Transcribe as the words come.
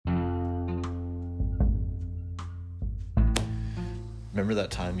Remember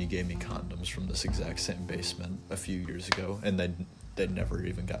that time you gave me condoms from this exact same basement a few years ago, and they never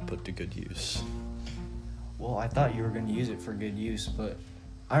even got put to good use? Well, I thought you were going to use it for good use, but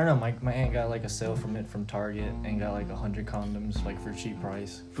I don't know. My aunt got like a sale from Target and got like 100 condoms like for cheap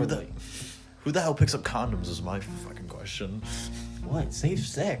price. Who the hell picks up condoms is my fucking question. What? Safe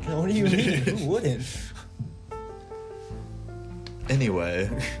sex? What do you mean? Who wouldn't? Anyway,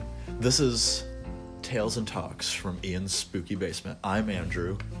 this is Tales and Talks from Ian's Spooky Basement. I'm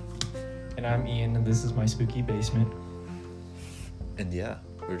Andrew. And I'm Ian, and this is my spooky basement. And yeah,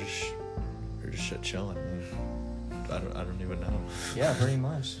 we're just shit chilling. I don't even know. Yeah, pretty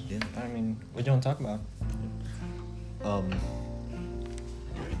much. Yeah. I mean, what do you want to talk about?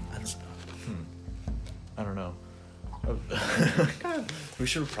 I don't know. We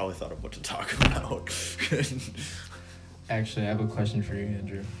should have probably thought of what to talk about. Actually, I have a question for you,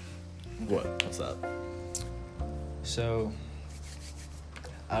 Andrew. What's that? So,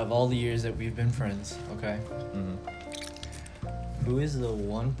 out of all the years that we've been friends, okay? Mm-hmm. Who is the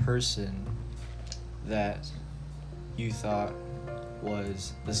one person that you thought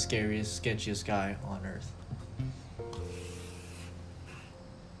was the scariest, sketchiest guy on earth?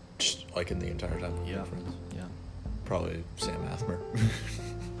 Just like in the entire time we've been friends? Yeah. Probably Sam Athmer.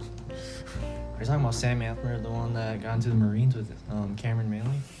 Are you talking about Sam Athmer, the one that got into the Marines with Cameron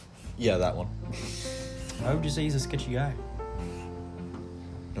Manley? Yeah, that one. Why would you say he's a sketchy guy?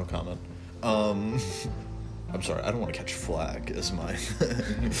 No comment. I'm sorry, I don't want to catch flack is my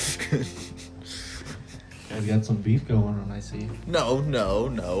I've got some beef going on, I see. No,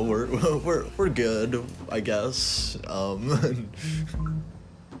 we're good, I guess. Yeah,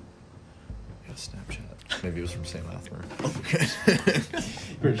 Snapchat. Maybe it was from Sam Athmer.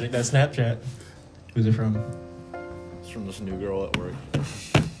 Better check that Snapchat. Who's it from? It's from this new girl at work.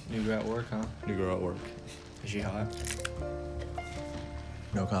 New girl at work, huh? New girl at work. Is she hot?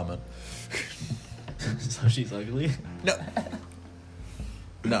 No comment. So she's ugly? No.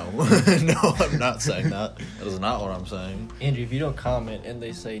 No, I'm not saying that. That is not what I'm saying. Andrew, if you don't comment and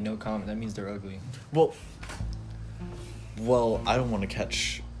they say no comment, that means they're ugly. Well, I don't want to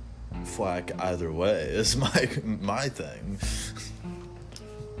catch flack either way. Is my thing.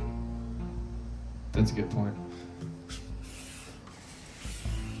 That's a good point.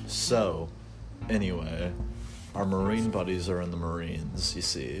 So, anyway, our Marine buddies are in the Marines, you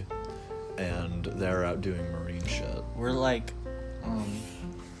see, and they're out doing Marine shit. We're like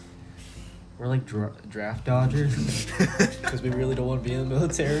draft dodgers because we really don't want to be in the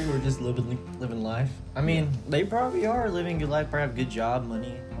military. We're just living life. I mean, they probably are living a good life, probably have a good job,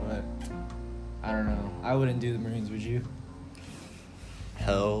 money, but I don't know. I wouldn't do the Marines, would you?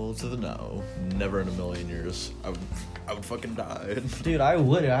 Hell to the no. Never in a million years. I would fucking die. Dude, I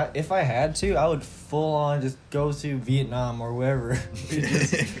would. If I had to, I would full on just go to Vietnam or wherever.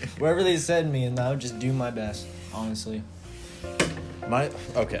 Wherever they send me, and I would just do my best, honestly.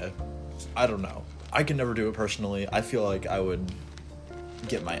 Okay. I don't know. I can never do it personally. I feel like I would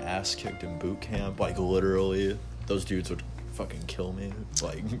get my ass kicked in boot camp. Like, literally, those dudes would fucking kill me.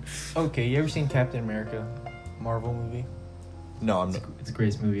 Like... Okay, you ever seen Captain America? Marvel movie? No, I'm not. It's the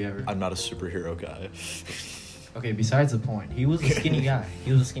greatest movie ever. I'm not a superhero guy. Okay, besides the point. He was a skinny guy.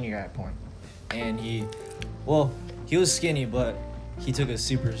 He was a skinny guy at point. And he was skinny, but he took a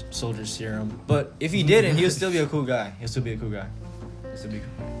super soldier serum. But if he didn't, he would still be a cool guy. He'll still be a cool guy.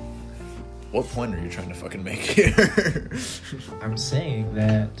 What point are you trying to fucking make here? I'm saying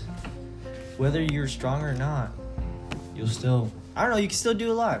that whether you're strong or not, you'll still... I don't know, you can still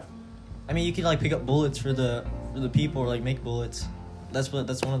do a lot. I mean, you can, like, pick up bullets for the people or, like, make bullets. That's one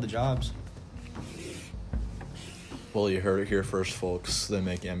of the jobs. Well, you heard it here first, folks. They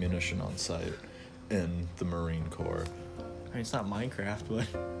make ammunition on site in the Marine Corps. I mean, it's not Minecraft, but...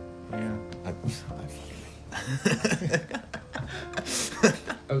 Yeah.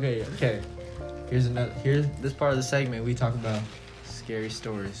 Okay. Here's this part of the segment we talk about scary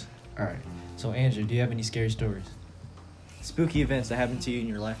stories. All right. So Andrew, do you have any scary stories? Spooky events that happened to you in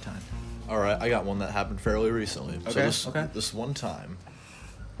your lifetime. All right, I got one that happened fairly recently. Okay. So this one time,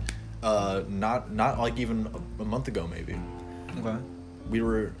 not like even a month ago maybe. Okay. We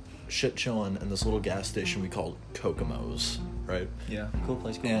were shit chilling in this little gas station we called Kokomo's, right? Yeah. Cool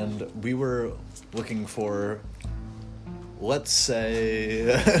place. And we were looking for, let's say,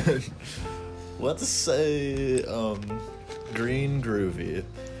 Green Groovy,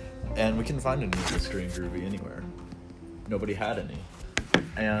 and we couldn't find any of this Green Groovy anywhere. Nobody had any,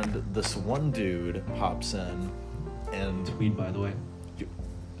 and this one dude pops in, and weed, by the way.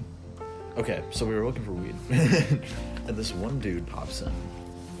 Okay, so we were looking for weed, and this one dude pops in.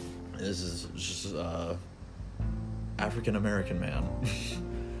 This is just African American man,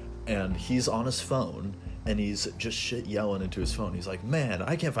 and he's on his phone, and he's just shit yelling into his phone. He's like, man,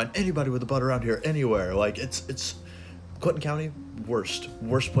 I can't find anybody with a butt around here anywhere. Like, it's Clinton County, worst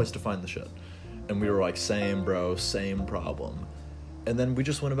place to find the shit. And we were like, same, bro, same problem. And then we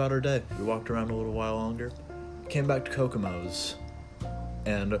just went about our day. We walked around a little while longer, came back to Kokomo's,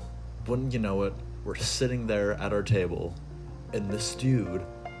 and wouldn't you know it, we're sitting there at our table, and this dude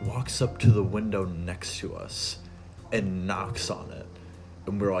walks up to the window next to us and knocks on it.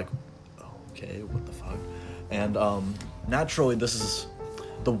 And we're like, okay, what the fuck? And naturally, this is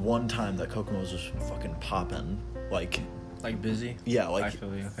the one time that Kokomo's was fucking popping. Like busy? Yeah, like I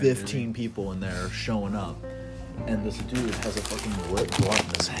feel you. Okay, 15 people in there showing up. And this dude has a fucking lit blunt in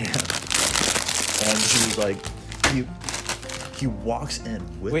his hand. And he was like, he walks in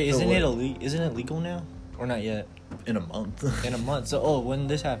with Wait, the isn't it legal now? Or not yet? in a month. In a month. So, when did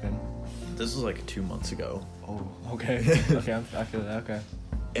this happen? This was like 2 months ago. Oh, okay. Okay, I feel that, okay.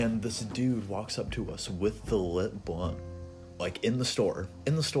 And this dude walks up to us with the lit blunt, like in the store.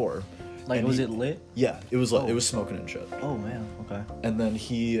 Like, And was it lit? Yeah, it was lit. Oh. It was smoking and shit. Oh, man, okay. And then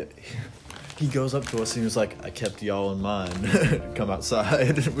he goes up to us and he was like, I kept y'all in mind. Come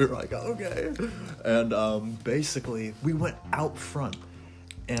outside. And we were like, okay. And basically, we went out front.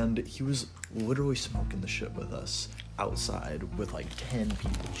 And he was literally smoking the shit with us outside with like 10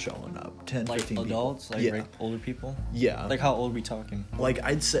 people showing up. 10, Like 15 adults? people. Like Yeah. older people? Yeah. Like, how old are we talking? Like,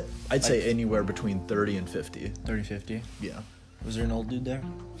 I'd say anywhere between 30 and 50. 30, 50? Yeah. Was there an old dude there?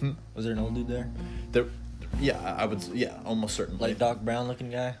 Was there an old dude there? There, yeah, I would, yeah, almost certainly. Like Doc Brown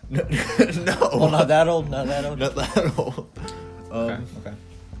looking guy? No. Oh, not that old? Not that old? Not that old. Okay.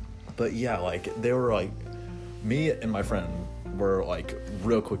 But yeah, like, they were like, me and my friend were like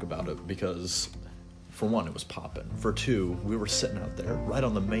real quick about it because, for one, it was popping. For two, we were sitting out there right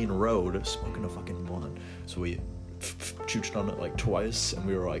on the main road smoking a fucking blunt. So we chooched on it like twice, and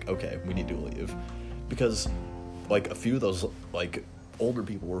we were like, okay, we need to leave. Because, like, a few of those, like, older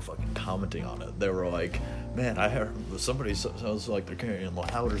people were fucking commenting on it. They were like, man, I heard somebody sounds like they're carrying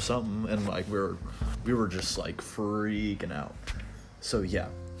loud or something, and like we were just like freaking out. So yeah,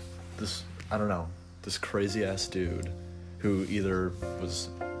 this, I don't know, this crazy ass dude who either was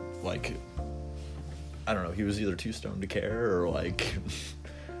like, I don't know, he was either too stoned to care or like,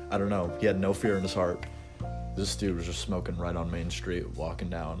 I don't know, he had no fear in his heart. This dude was just smoking right on Main Street, walking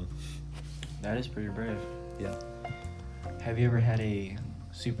down. That is pretty brave. Yeah. Have you ever had a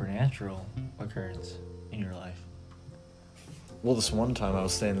supernatural occurrence in your life? Well, this one time I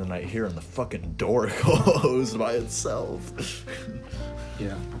was staying the night here and the fucking door closed by itself.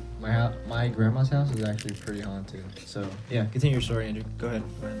 Yeah. My grandma's house is actually pretty haunted. So, yeah, continue your story, Andrew. Go ahead.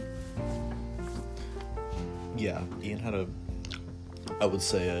 Yeah, Ian had I would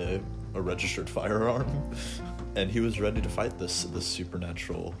say a registered firearm, and he was ready to fight this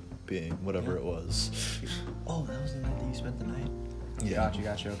supernatural being, whatever it was. Oh, that was the night that you spent the night? Yeah.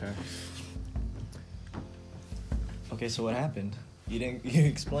 Gotcha, okay. Okay, so what happened? You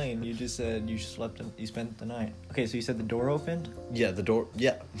explained. You just said you spent the night. Okay, so you said the door opened? Yeah, the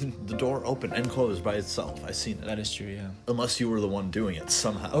door opened and closed by itself. I seen it. That is true, yeah. Unless you were the one doing it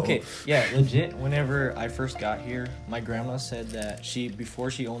somehow. Okay, yeah, legit. Whenever I first got here, my grandma said that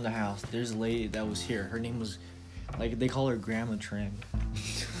before she owned the house, there's a lady that was here. Her name was, like, they call her Grandma Trim.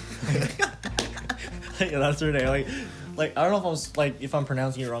 Yeah, that's her name. Like I don't know if I'm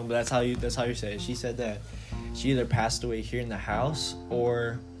pronouncing it wrong, but that's how you say it. She said that she either passed away here in the house,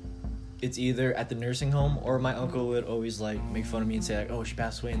 or it's either at the nursing home, or my uncle would always like make fun of me and say like, oh, she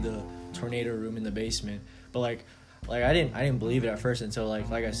passed away in the tornado room in the basement. But like I didn't believe it at first until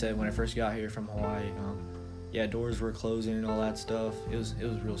like I said, when I first got here from Hawaii, yeah, doors were closing and all that stuff. It was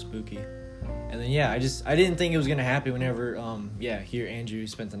real spooky. And then yeah, I didn't think it was gonna happen whenever here Andrew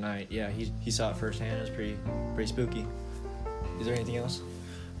spent the night. Yeah, he saw it firsthand. It was pretty spooky. Is there anything else?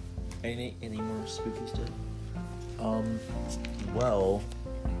 Any more spooky stuff? Well,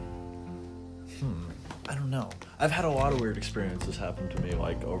 I don't know. I've had a lot of weird experiences happen to me,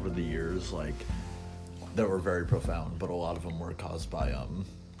 like, over the years, like, that were very profound, but a lot of them were caused by,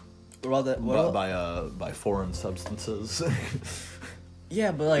 by foreign substances.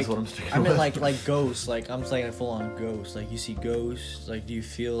 Yeah, but like, That's what I'm sticking I mean, with. like ghosts. Like I'm saying, like full on ghosts. Like you see ghosts. Like, do you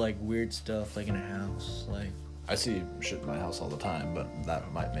feel like weird stuff like in a house? Like I see shit in my house all the time, but that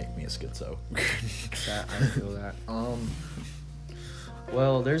might make me a schizo. that. I feel that.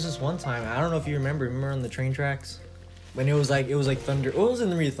 Well, there's this one time. I don't know if you remember. Remember on the train tracks when it was like thunder. Well, it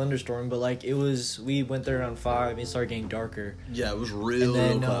wasn't really a thunderstorm, but like it was. We went there around 5. And it started getting darker. Yeah, it was real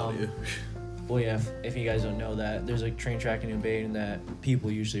And then, cloudy. well, yeah, if you guys don't know that, there's a train track in New Baden that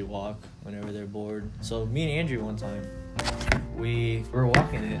people usually walk whenever they're bored. So me and Andrew one time, we were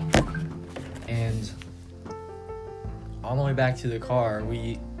walking it, and on the way back to the car,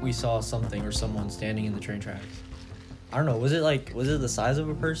 we saw something or someone standing in the train tracks. I don't know, was it the size of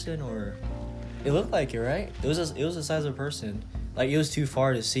a person, or it looked like it, right? It was the size of a person. Like, it was too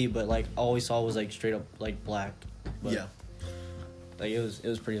far to see, but like all we saw was like straight up like black. But, Yeah. Like, it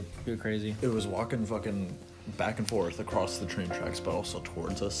was pretty crazy. It was walking fucking back and forth across the train tracks, but also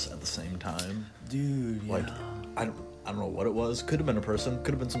towards us at the same time. Dude, yeah. Like, I don't know what it was. Could have been a person.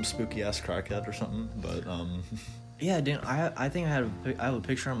 Could have been some spooky ass crackhead or something. But Yeah, I think I have a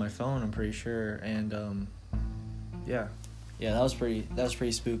picture on my phone. I'm pretty sure, and yeah, that was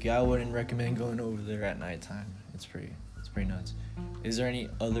pretty spooky. I wouldn't recommend going over there at nighttime. It's pretty nuts. Is there any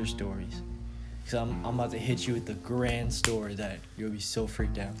other stories? Because I'm about to hit you with the grand story that you'll be so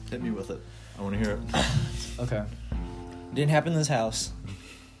freaked out. hit me with it. I want to hear it. Okay. Didn't happen in this house.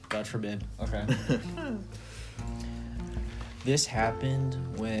 God forbid. Okay. This happened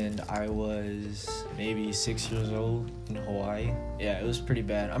when I was maybe 6 years old in Hawaii. Yeah, it was pretty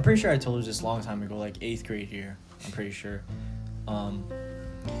bad. I'm pretty sure I told you this a long time ago, like 8th grade here. I'm pretty sure.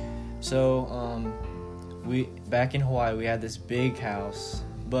 We back in Hawaii, we had this big house,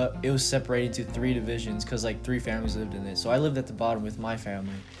 but it was separated into 3 divisions because like 3 families lived in it. So I lived at the bottom with my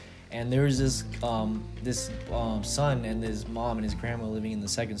family, and there was this son and his mom and his grandma living in the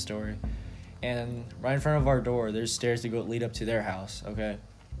 2nd story. And right in front of our door, there's stairs to lead up to their house, okay?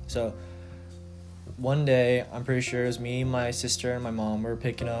 So one day, I'm pretty sure it was me, my sister, and my mom. We were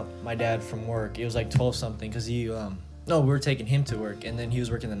picking up my dad from work. It was like 12-something because we were taking him to work, and then he was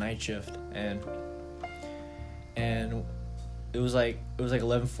working the night shift. And it was like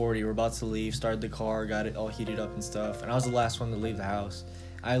 11:40. We're about to leave, started the car, got it all heated up and stuff. And I was the last one to leave the house.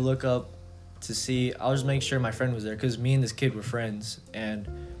 I look up to see, I'll just make sure my friend was there because me and this kid were friends. And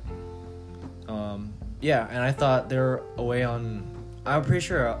and I thought they were away on, I'm pretty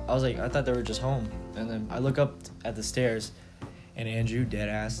sure, I thought they were just home. And then I look up at the stairs, and Andrew, dead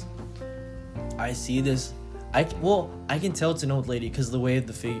ass, I see this, I can tell it's an old lady because the way of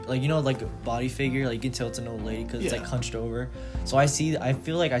the figure, like, you know, like a body figure, like you can tell it's an old lady because it's like hunched over. So I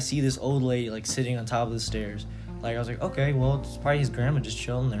feel like I see this old lady like sitting on top of the stairs. Like, I was like, okay, well, it's probably his grandma just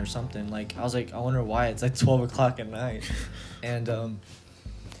chilling there or something. Like, I was like, I wonder why. It's like 12 o'clock at night. And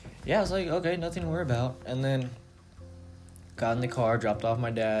I was like, okay, nothing to worry about. And then got in the car, dropped off my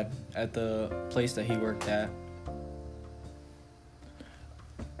dad at the place that he worked at.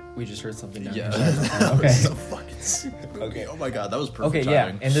 We just heard something down here. Okay. So fucking spooky. Okay. Oh my god, that was perfect. Okay, yeah,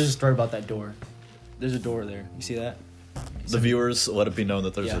 timing. and there's a story about that door. There's a door there. You see that? The viewers, let it be known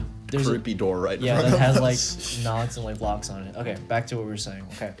that there's a creepy door right in front that of has us. like knots and like locks on it. Okay, back to what we were saying.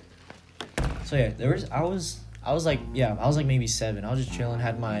 Okay. So yeah, I was like maybe 7. I was just chilling,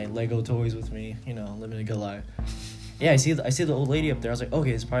 had my Lego toys with me, you know, living a good life. Yeah, I see the old lady up there. I was like,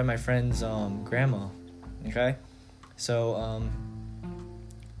 okay, it's probably my friend's grandma. Okay? So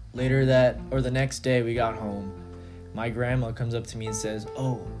later the next day we got home, my grandma comes up to me and says,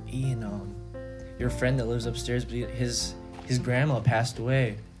 "Oh, Ian, your friend that lives upstairs, his grandma passed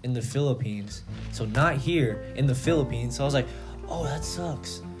away in the Philippines. So not here, in the Philippines." So I was like, "Oh, that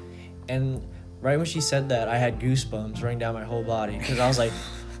sucks." And right when she said that, I had goosebumps running down my whole body because I was like,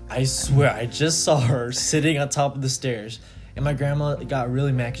 I swear, I just saw her sitting on top of the stairs. And my grandma got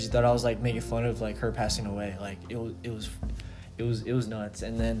really mad because she thought I was like making fun of like her passing away. Like it was nuts.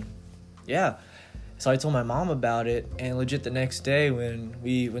 And then, yeah. So I told my mom about it, and legit the next day when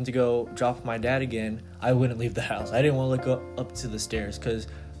we went to go drop my dad again, I wouldn't leave the house. I didn't want to look up to the stairs because,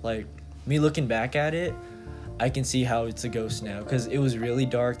 like, me looking back at it, I can see how it's a ghost now because it was really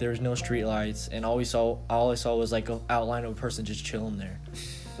dark. There was no street lights, and all I saw was like an outline of a person just chilling there.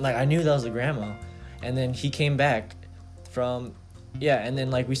 Like, I knew that was the grandma. And then he came back from, and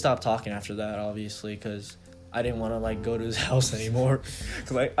then like we stopped talking after that, obviously, because I didn't want to like go to his house anymore.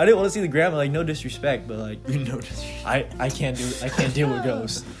 Cause like I didn't want to see the grandma. Like, no disrespect, but like I can't deal with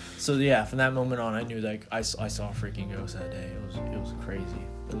ghosts. So yeah, from that moment on, I knew like I saw a freaking ghost that day. It was crazy.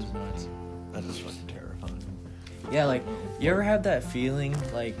 It was nuts. That is fucking terrifying. Yeah, like, you ever have that feeling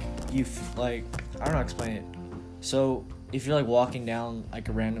like like, I don't know how to explain it. So if you're like walking down like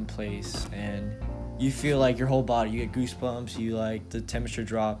a random place and you feel like your whole body, you get goosebumps, you like the temperature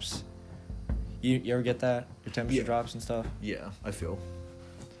drops. You ever get that? Your temperature drops and stuff? Yeah, I feel.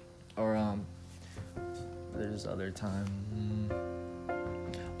 Or there's other time.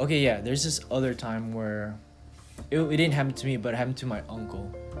 Okay, yeah, there's this other time where it didn't happen to me, but it happened to my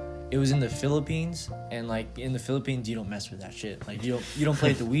uncle. it was in the Philippines, and like in the Philippines you don't mess with that shit. Like you don't play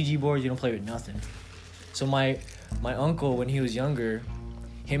with the Ouija board, you don't play with nothing. So my uncle, when he was younger,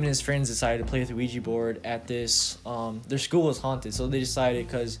 him and his friends decided to play with the Ouija board at this their school was haunted, so they decided,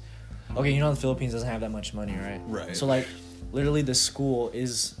 because okay, you know, the Philippines doesn't have that much money, right? Right. So like literally the school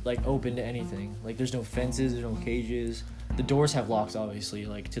is like open to anything. Like there's no fences, there's no cages. The doors have locks, obviously,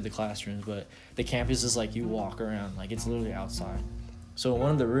 like to the classrooms, but the campus is like you walk around, like it's literally outside. So in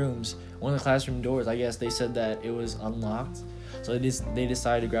one of the rooms, one of the classroom doors, I guess they said that it was unlocked. So they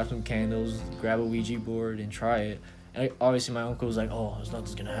decided to grab some candles, grab a Ouija board, and try it. And obviously my uncle was like, "Oh, there's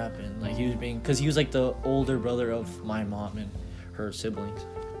nothing's gonna happen." Like he was being, because he was like the older brother of my mom and her siblings.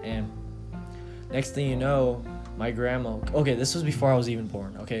 And next thing you know, my grandma. Okay, this was before I was even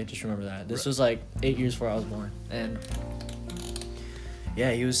born. Okay, just remember that. This was like 8 years before I was born, and.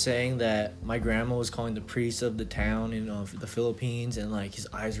 Yeah, he was saying that my grandma was calling the priest of the town in the Philippines, and like his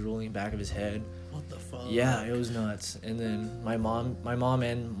eyes were rolling back of his head. What the fuck? Yeah, it was nuts. And then my mom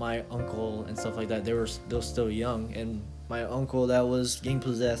and my uncle and stuff like that, they were still young, and my uncle that was getting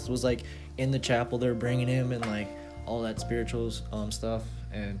possessed was like in the chapel. They were bringing him and like all that spiritual stuff.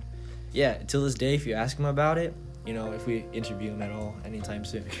 And yeah, till this day, if you ask him about it, you know, if we interview him at all anytime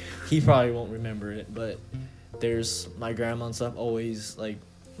soon, he probably won't remember it, but. There's my grandma and stuff always, like,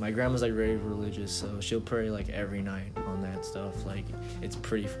 my grandma's like very religious, so she'll pray like every night on that stuff. Like it's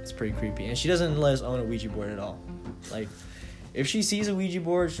pretty creepy, and she doesn't let us own a Ouija board at all. Like if she sees a Ouija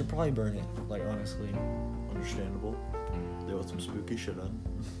board, she'll probably burn it, like, honestly. Understandable. They want some spooky shit on.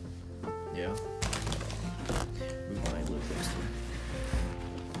 Yeah. Move my little close to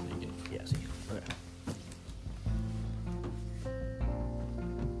me. Yeah, see. Okay.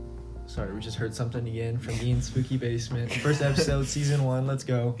 Sorry, we just heard something again from Ian's Spooky Basement. First episode, season 1. Let's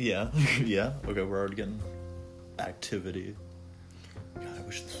go. Yeah, yeah. Okay, we're already getting activity. God, I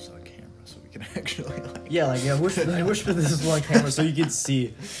wish this was on camera so we can actually like. Yeah, like I wish that this was on camera so you could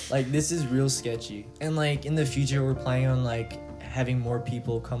see. Like this is real sketchy. And like in the future, we're planning on like having more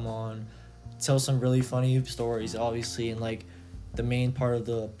people come on, tell some really funny stories, obviously, and like. The main part of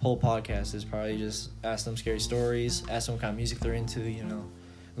the whole podcast is probably just ask them scary stories, ask them what kind of music they're into, you know.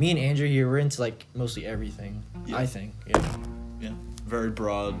 Me and Andrew here, we're into like mostly everything. Yeah. I think, yeah. Yeah, very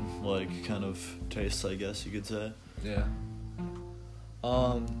broad, like kind of tastes, I guess you could say. Yeah.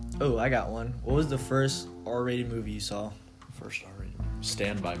 Oh, I got one. What was the first R-rated movie you saw? First R-rated.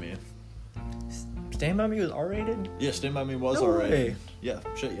 Stand By Me. Stand By Me was R-rated? Yeah, Stand By Me was No R-rated. way. Yeah,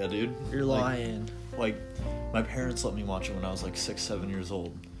 shit, yeah, dude. You're lying. Like, my parents let me watch it when I was like 6-7 years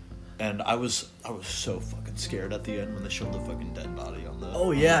old. And I was so fucking scared at the end when they showed the fucking dead body on the.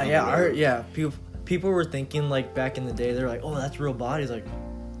 Oh yeah, yeah, I heard, yeah. People were thinking like back in the day, they're like, oh, that's real bodies. Like,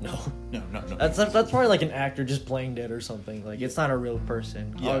 no. That's probably like an actor just playing dead or something. Like it's not a real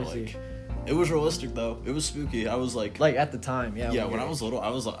person. Yeah, obviously. like, it was realistic though. It was spooky. I was like at the time, yeah. Yeah, when I was little, I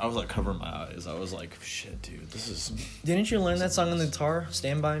was like covering my eyes. I was like, shit, dude, this is. Didn't you learn that song on the guitar,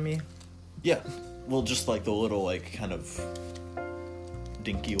 "Stand By Me"? Yeah, well, just like the little like kind of.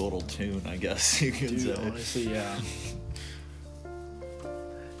 Dinky little tune, I guess you could say. Honestly, yeah.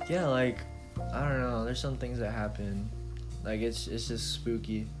 Yeah, like I don't know. There's some things that happen, like it's just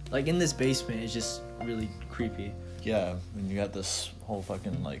spooky. Like in this basement, it's just really creepy. Yeah, and you got this whole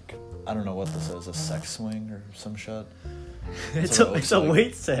fucking like I don't know what this is, a sex swing or some shit. It's a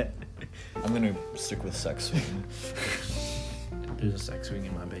weight set. I'm gonna stick with sex swing. There's a sex swing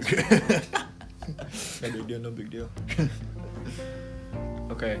in my basement. No big deal.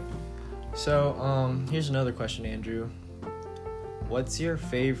 Okay, so here's another question, Andrew. What's your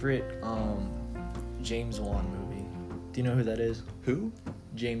favorite James Wan movie? Do you know who that is? Who?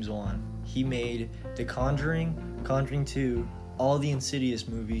 James Wan. He made The Conjuring, Conjuring 2, all the Insidious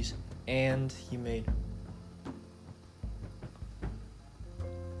movies, and he made...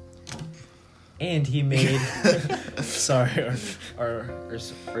 Sorry, our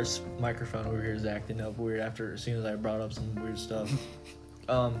microphone over here is acting up weird as soon as I brought up some weird stuff.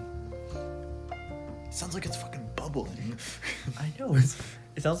 Sounds like it's fucking bubbling. I know,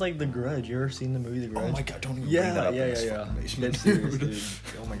 it sounds like The Grudge. You ever seen the movie The Grudge? Oh my god, don't even bring that up in this fucking basement. That's serious, dude.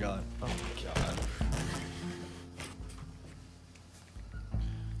 Oh my god.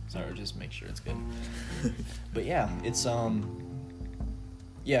 Sorry, just make sure it's good. But yeah, it's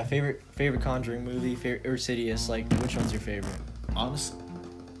yeah, favorite Conjuring movie, favorite Insidious, like which one's your favorite? Honestly.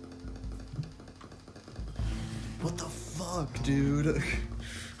 What the fuck, dude?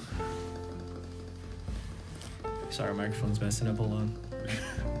 Sorry, microphone's messing up. Hold on.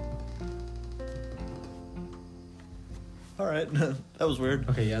 Alright, that was weird.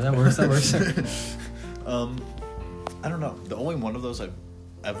 Okay, yeah, that works. I don't know. The only one of those I've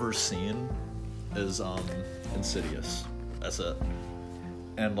ever seen is Insidious. That's it.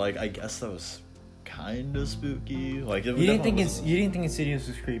 And like I guess that was kind of spooky. Like it You didn't think definitely you didn't think Insidious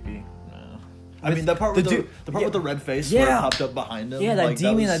was creepy? no. I mean that part with with the red face where it popped up behind him. Yeah, that like,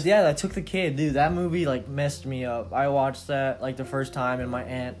 demon that took the kid, dude. That movie like messed me up. I watched that like the first time, and my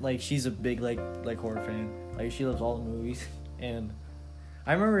aunt like she's a big like horror fan. Like she loves all the movies, and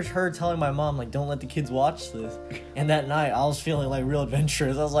I remember her telling my mom like don't let the kids watch this. And that night I was feeling like real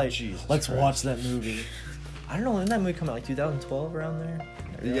adventurous. I was like, let's watch that movie. I don't know when that movie come out, like 2012 around there.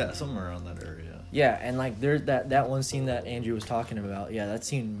 Yeah, somewhere around that area. Yeah, and like there's that one scene that Andrew was talking about. Yeah, that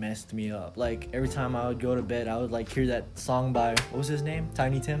scene messed me up. Like every time I would go to bed, I would like hear that song by what was his name?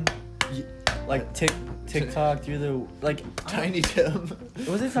 Tiny Tim. Yeah. Like TikTok through the like Tiny Tim.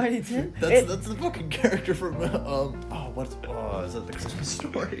 Was it Tiny Tim? That's the fucking character from is that the Christmas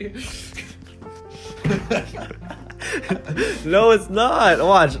Story? No, it's not.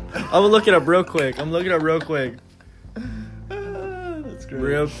 Watch, I'm gonna look it up real quick. That's great.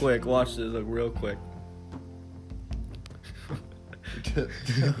 Real quick, watch this. Look, real quick.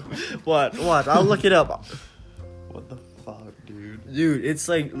 Watch. I'll look it up. What the fuck, dude? Dude, it's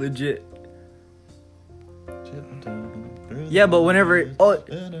like legit. Yeah, but whenever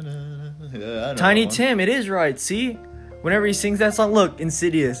Tiny Tim, it is right. See, whenever he sings that song, look,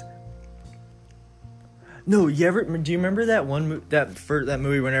 Insidious. No, do you remember that one that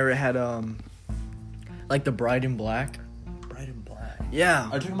movie whenever it had like the Bride in Black? Bride in Black. Yeah.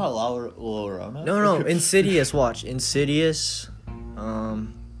 Are you talking about La Llorona? No, Insidious. Watch Insidious.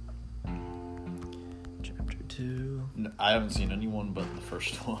 Chapter 2. No, I haven't seen anyone but the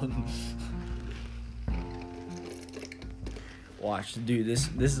first one. Watch, dude.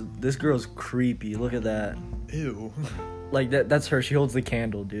 This girl's creepy. Look at that. Ew. Like that's her. She holds the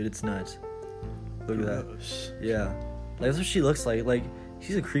candle, dude. It's nuts. Look at that. Gross. Yeah. Like, that's what she looks like. Like,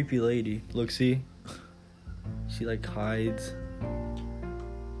 she's a creepy lady. Look, see? She, like, hides.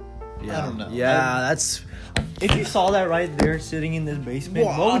 Yeah. I don't know. Yeah, that's... If you saw that right there sitting in this basement,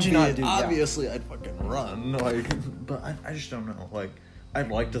 what would you not do? Obviously, I'd fucking run. Like, but I just don't know. Like, I'd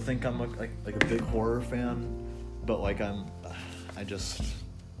like to think I'm, like a big horror fan, but, like, I don't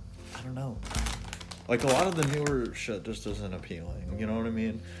know. Like, a lot of the newer shit just isn't appealing, you know what I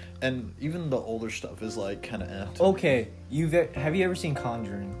mean? And even the older stuff is, like, kind of empty. Okay, have you ever seen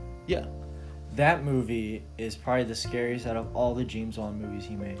Conjuring? Yeah. That movie is probably the scariest out of all the James Wan movies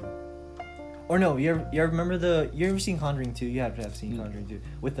he made. Or no, you ever remember you ever seen Conjuring 2? You have to have seen Conjuring 2.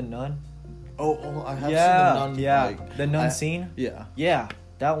 With the nun? Oh, I have seen the nun. Yeah, like, the nun scene? Yeah. Yeah.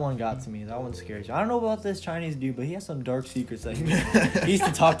 That one got to me. That one scares you. I don't know about this Chinese dude, but he has some dark secrets that he used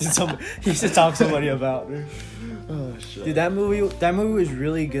to talk to somebody. He used to talk to somebody about. Oh shit. Dude, that movie was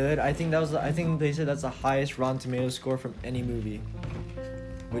really good. I think they said that's the highest Rotten Tomatoes score from any movie,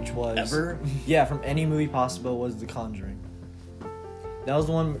 which was ever. Yeah, from any movie possible was The Conjuring. That was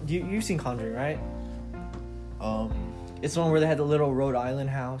the one. You've seen Conjuring, right? It's the one where they had the little Rhode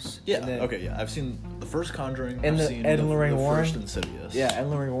Island house. Yeah. Okay. Yeah, I've seen the first Conjuring. And I've the seen Ed and Lorraine Warren. First Insidious. Yeah, Ed and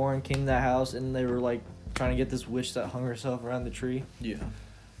Lorraine Warren came to that house and they were like trying to get this witch that hung herself around the tree. Yeah.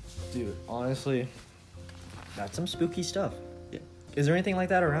 Dude, honestly, that's some spooky stuff. Yeah. Is there anything like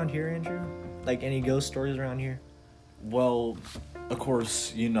that around here, Andrew? Like any ghost stories around here? Well, of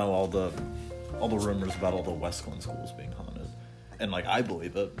course, you know all the rumors about all the Westland schools being haunted, and like I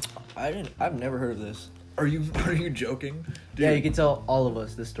believe it. I've never heard of this. Are you joking? Dude. Yeah, you can tell all of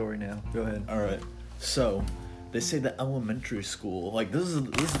us this story now. Go ahead. All right. So, they say the elementary school, like this is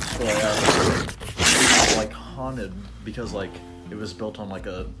the story is like haunted because like it was built on like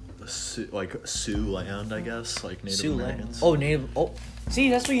a Sioux land, I guess, like Native Sioux Americans. Land. Oh, Native. Oh, see,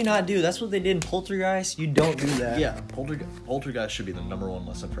 that's what you not do. That's what they did in Poltergeist. You don't do that. Yeah, Poltergeist should be the number one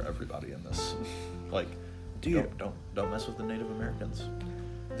lesson for everybody in this. Like, dude, don't mess with the Native Americans.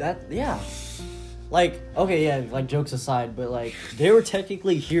 Yeah. Like, okay, yeah, like, jokes aside, but, like, they were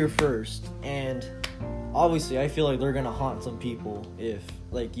technically here first, and obviously I feel like they're gonna haunt some people if,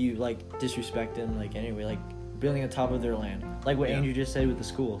 like, you, like, disrespect them, like, anyway, like, building on top of their land. Like what Andrew just said with the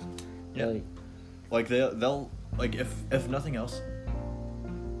schools. Yeah. Like, they'll, like, if nothing else...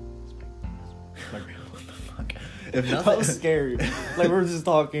 What the fuck? If nothing... That was scary. Like, we're just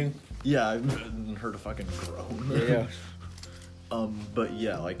talking. Yeah, I've heard a fucking groan. Yeah. But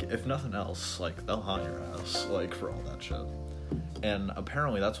yeah, like, if nothing else, like, they'll haunt your ass, like, for all that shit. And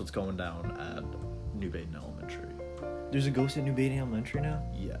apparently that's what's going down at New Baden Elementary. There's a ghost at New Baden Elementary now?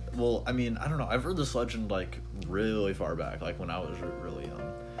 Yeah. Well, I mean, I don't know. I've heard this legend, like, really far back, like, when I was really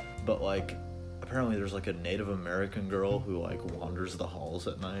young. But, like, apparently there's, like, a Native American girl who, like, wanders the halls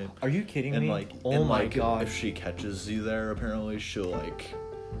at night. Are you kidding and, me? Like, oh and, my like, god. if she catches you there, apparently she'll, like,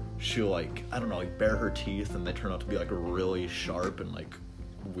 she'll like, I don't know, like bare her teeth and they turn out to be like really sharp and like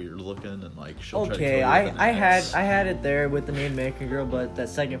weird looking, and like she'll try to kill Okay, you with an I axe. had it there with the Native American girl, but that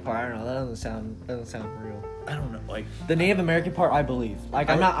second part, I don't know, that doesn't sound real. I don't know, like The Native American part, I believe. Like,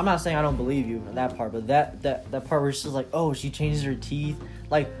 I'm not saying I don't believe you in that part, but that part where she's like, oh, she changes her teeth.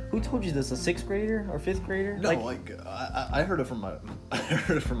 Like, who told you this? A 6th grader or 5th grader? no, like I heard it from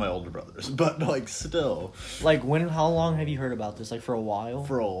my older brothers, but like still How long have you heard about this? Like, for a while?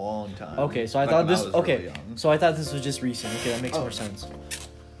 for a long time. Okay, so I Back thought when this. was Okay, really young. so I thought this was just recent. Okay, that makes Oh. more sense.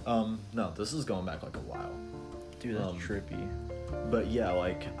 No, this is going back like a while. Dude, that's Um, trippy. But yeah,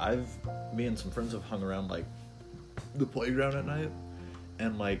 like me and some friends have hung around like the playground at night,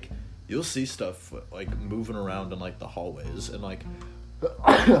 and like you'll see stuff like moving around in like the hallways, and like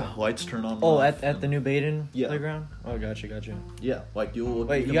lights turn on. and Oh, off, at the New Baden Yeah. playground. Oh, gotcha. yeah, like you'll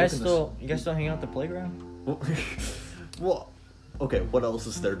Wait, can you guys look in still hang out at the playground? well, okay, what else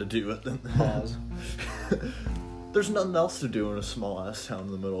is there to do at the Pause. There's nothing else to do in a small ass town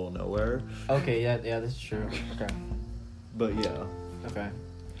in the middle of nowhere. Okay, yeah, that's true. Okay. But yeah, Okay.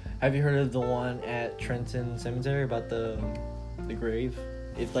 Have you heard of the one at Trenton Cemetery about the grave?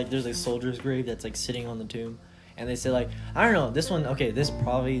 If like there's a soldier's grave that's like sitting on the tomb, and they say like, I don't know, this one, okay, this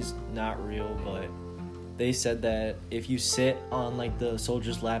probably is not real, but they said that if you sit on like the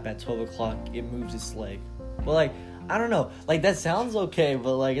soldier's lap at 12 o'clock, it moves its leg. But like, I don't know, like that sounds okay,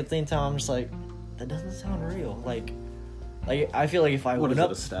 but like at the same time I'm just like, that doesn't sound real. Like I feel like if I what is went up,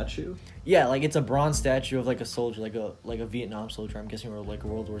 it, a statue? yeah, like it's a bronze statue of like a soldier, like a Vietnam soldier. I'm guessing, or like a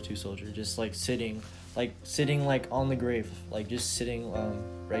World War II soldier, just like sitting like on the grave, like just sitting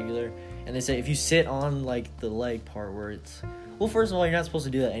regular. And they say if you sit on like the leg part where it's, well, first of all, you're not supposed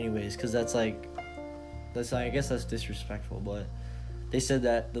to do that anyways, because that's I guess that's disrespectful. But they said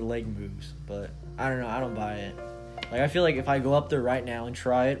that the leg moves, but I don't know, I don't buy it. Like I feel like if I go up there right now and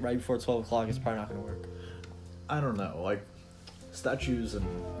try it right before 12 o'clock, it's probably not gonna work. I don't know, like statues and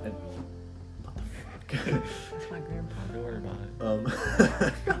what the fuck? That's my grandpa. Don't worry about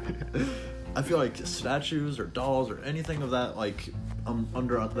it. I feel like statues or dolls or anything of that, like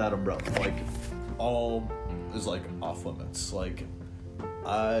under that umbrella, like all is like off limits. Like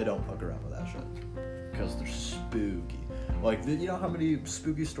I don't fuck around with that shit because they're spooky. Like you know how many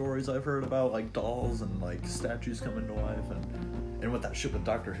spooky stories I've heard about like dolls and like statues coming to life, and with that shit with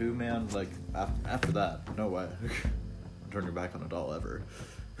Doctor Who, man. Like after that, no way. I'm turning back on a doll ever.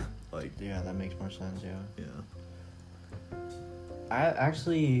 Like Yeah, that makes more sense. Yeah. yeah. I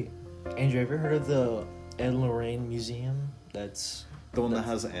actually, Andrew, have you heard of the Ed and Lorraine Museum? That's The one that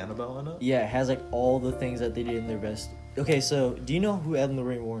has Annabelle in it? yeah, it has like all the things that they did in their best. Okay, so do you know who Ed and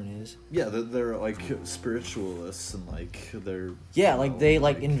Lorraine Warren is? Yeah, they're like spiritualists and like they're Yeah, you like know, they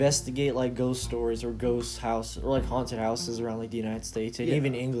like investigate like ghost stories or ghost house or like haunted houses around like the United States and Yeah.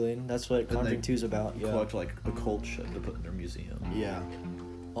 even England. That's what they Conjuring 2 is about. Yeah. collect like occult shit to put in their museum. Yeah.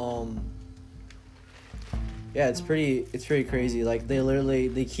 Yeah, it's pretty crazy. Like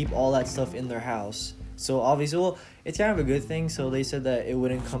they keep all that stuff in their house. So obviously, well, it's kind of a good thing. So they said that it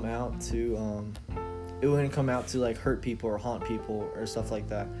wouldn't come out to like hurt people or haunt people or stuff like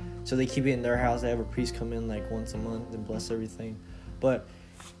that. So they keep it in their house. They have a priest come in like once a month and bless everything. But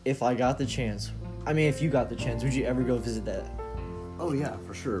if I got the chance, I mean, if you got the chance, would you ever go visit that? Oh yeah,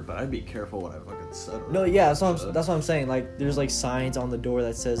 for sure. But I'd be careful what I fucking said. No, yeah, that's what I'm saying. Like, there's like signs on the door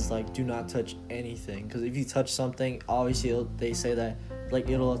that says like, "Do not touch anything," because if you touch something, obviously they say that like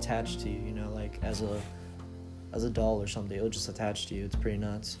it'll attach to you. You know, like as a doll or something, it'll just attach to you. It's pretty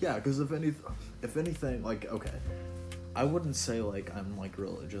nuts. Yeah, because if anything, like okay, I wouldn't say like I'm like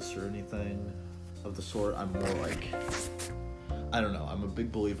religious or anything of the sort. I'm more like I don't know. I'm a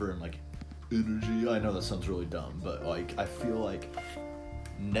big believer in like energy. I know that sounds really dumb, but like I feel like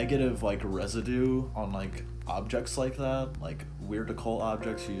negative like residue on like objects like that, like weird occult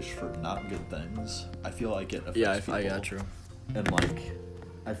objects used for not good things, I feel like it affects people. True. And like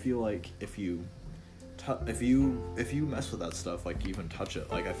I feel like if you mess with that stuff, like you even touch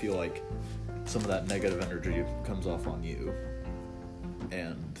it, like I feel like some of that negative energy comes off on you.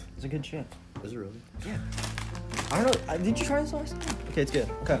 And It's a good chip. is it really? Yeah. I don't know. Did you try this last time? Okay, it's good.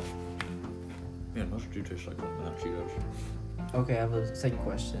 Okay. Yeah, most do taste like that Cheetos. Okay, I have a second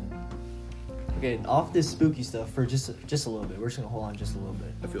question. Okay, off this spooky stuff for just a little bit. We're just gonna hold on just a little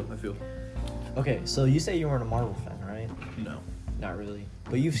bit. I feel Okay, so you say you weren't a Marvel fan, right? no. Not really.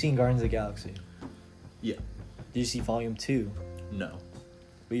 But you've seen Guardians of the Galaxy. Yeah. Did you see Volume 2? No.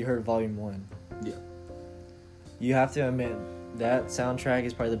 But you heard Volume 1. Yeah. You have to admit, that soundtrack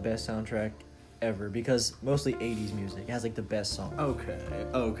is probably the best soundtrack ever, because mostly 80s music. It has like the best song. Okay. I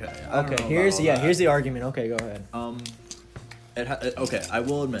don't Okay, know here's about all that. here's the argument. Okay, go ahead. Okay, I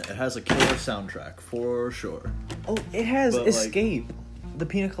will admit it has a killer soundtrack for sure. Oh, it has But, like- Escape. The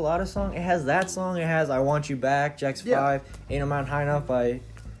Pina Colada song. It has that song. It has I Want You Back, Jackson Yeah. 5, Ain't No Mountain High Enough by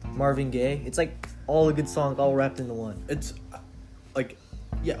Marvin Gaye. It's like all the good songs all wrapped into one. It's like,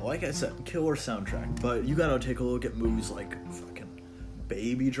 yeah, like I said, killer soundtrack. But you gotta take a look at movies like fucking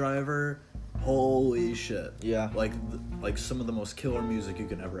Baby Driver. Holy shit! Yeah. Like some of the most killer music you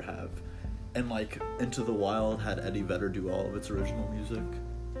can ever have, and like Into the Wild had Eddie Vedder do all of its original music.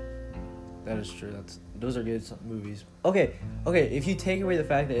 That is true. Those are good movies. Okay. If you take away the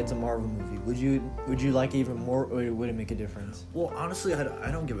fact that it's a Marvel movie, would you like it even more, or would it make a difference? Well, honestly,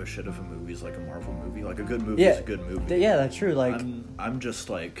 I don't give a shit if a movie's like a Marvel movie. Like a good movie Yeah. is a good movie. Yeah, that's true. Like, I'm just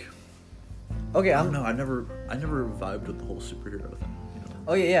like, okay, I don't know. I never vibed with the whole superhero thing. You know?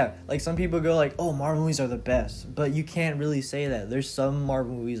 Oh yeah. Like some people go like, "Oh, Marvel movies are the best," but you can't really say that. There's some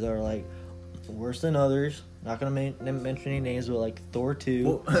Marvel movies that are like worse than others. Not gonna mention any names, but like Thor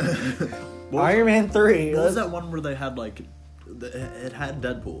 2, Iron Man 3. What was that one where they had like, it had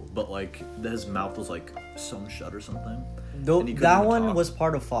Deadpool, but like his mouth was like sewn shut or something. And he couldn't That even one talk. was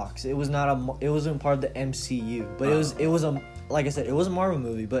part of Fox. It was not it wasn't part of the MCU, but it was a like I said, it was a Marvel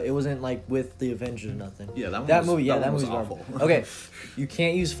movie, but it wasn't like with the Avengers or nothing. Yeah, that one that was- movie. Yeah, that that one was movie's awful. Marvel. Okay, you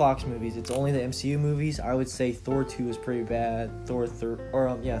can't use Fox movies. It's only the MCU movies. I would say Thor 2 is pretty bad. Thor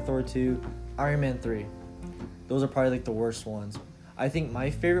 2, Iron Man 3. Those are probably like the worst ones. I think my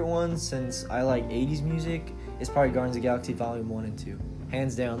favorite ones, since I like 80s music, is probably Guardians of the Galaxy Volume 1 and 2.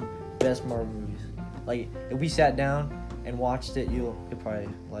 Hands down, best Marvel movies. Like, if we sat down and watched it, you'll probably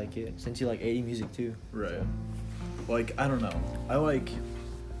like it, since you like 80s music too. Right. Like, I don't know. I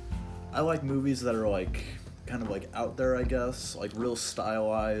like movies that are like kind of like out there, I guess, like real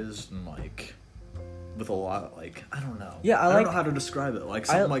stylized and like with a lot, like, I don't know. Yeah, I don't like- know how to describe it. Like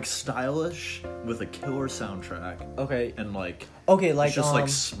something like stylish with a killer soundtrack Okay. and like Okay, it's just like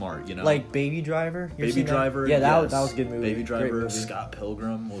smart, you know. like Baby Driver. You ever Baby seen that? Driver. Yeah, that yes. was a good movie. Baby Great Driver. movie. Scott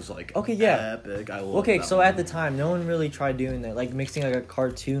Pilgrim was like Okay, yeah. epic. I love. Okay, that so at movie. the time, no one really tried doing that, like mixing like a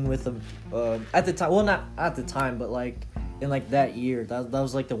cartoon with a. At the time, well, not at the time, but like in like that year, that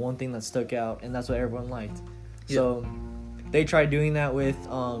was like the one thing that stuck out, and that's what everyone liked. So they tried doing that with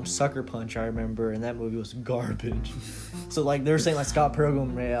Sucker Punch, I remember, and that movie was garbage. So like they were saying like Scott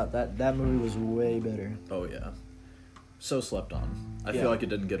Pilgrim, yeah, that movie was way better. Oh yeah. So slept on. I Yeah. feel like it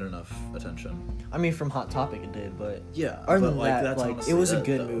didn't get enough attention. I mean, from Hot Topic it did, but Yeah, other but than like that, that's like honestly it was a it,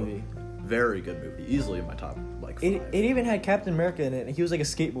 good though. movie. Very good movie. Easily in my top like 5. It even had Captain America in it, and he was like a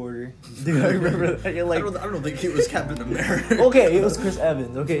skateboarder. Dude, I remember that. You're like, I don't think he was Captain America. okay, it was Chris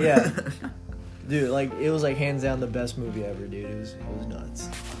Evans. Okay, yeah. Dude, like it was like hands down the best movie ever, dude. It was nuts.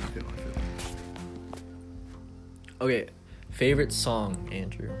 I feel. Okay, favorite song,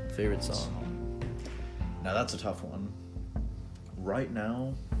 Andrew. Favorite song. Now that's a tough one. Right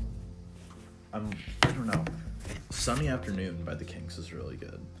now, I don't know. Sunny Afternoon by the Kinks is really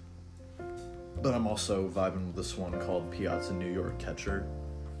good. But I'm also vibing with this one called Piazza New York Catcher.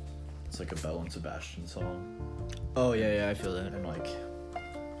 It's like a Belle and Sebastian song. Oh yeah, I feel that. And like,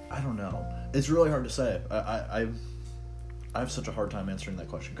 I don't know. It's really hard to say. I have such a hard time answering that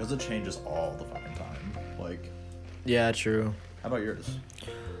question because it changes all the fucking time. Like, Yeah, true. how about yours?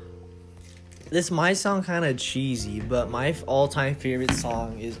 This might sound kind of cheesy, but my all-time favorite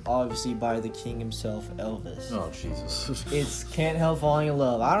song is obviously by the king himself, Elvis. Oh Jesus! It's Can't Help Falling in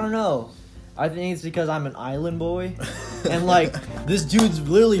Love. I don't know. I think it's because I'm an island boy, and like this dude's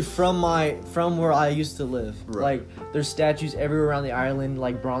literally from where I used to live. Right. Like there's statues everywhere around the island,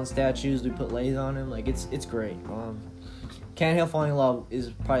 like bronze statues. We put lays on them. Like it's great. Can't Help Falling in Love is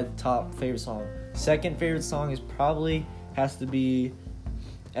probably the top favorite song. Second favorite song is probably has to be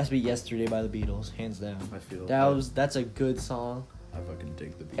Yesterday by the Beatles, hands down. I feel That's a good song. I fucking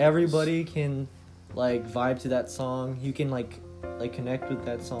dig the Beatles. Everybody can like vibe to that song. You can like connect with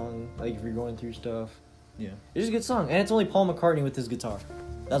that song, like if you're going through stuff. Yeah. It's a good song, and it's only Paul McCartney with his guitar.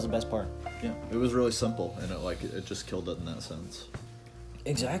 That's the best part. Yeah. It was really simple, and it just killed it in that sense.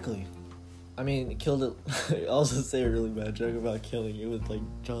 Exactly. I mean, it killed it. I also say a really bad joke about killing it with like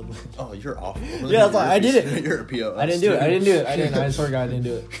John Lennon. Oh, you're awful. Yeah, that's why I did it. You're a POS. I didn't do it. I swear to God, I didn't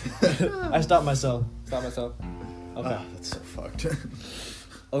do it. I stopped myself. Okay. Ah, that's so fucked.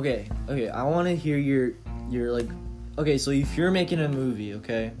 Okay. I want to hear your like. Okay, so if you're making a movie,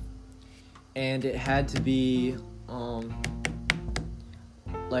 okay, and it had to be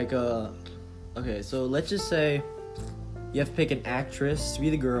like a. Okay, so let's just say you have to pick an actress to be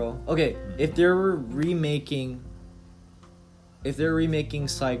the girl. Okay, if they're remaking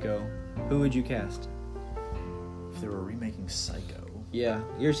Psycho, who would you cast? If they were remaking Psycho. Yeah,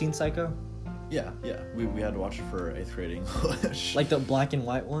 you ever seen Psycho? Yeah. We had to watch it for 8th grade English. Like the black and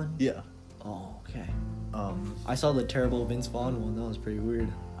white one? Yeah. Oh, okay. I I saw the terrible Vince Vaughn one. That was pretty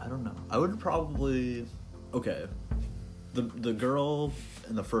weird. don't know. I would probably okay. The girl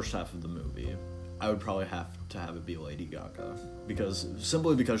in the first half of the movie, I would probably have to have it be Lady Gaga because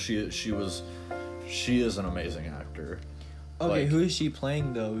she is an amazing actor. Okay, Like, who is she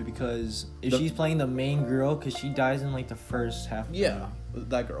playing though? Because if she's playing the main girl, because she dies in like the first half. Of the Yeah, movie.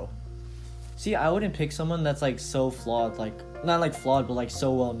 that girl. See, I wouldn't pick someone that's like so flawed, like not like flawed, but like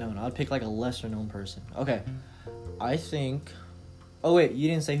so well known. I'd pick like a lesser known person. Okay, I think. Oh wait, you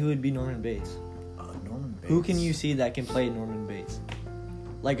didn't say who would be Norman Bates. Norman Bates. Who can you see that can play Norman Bates?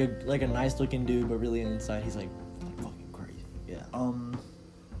 Like a nice looking dude, but really inside he's like fucking crazy. Yeah.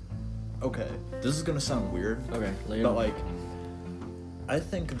 Okay, this is gonna sound weird. Okay, later. But like, I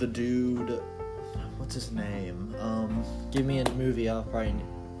think the dude, what's his name? Give me a movie. I'll probably.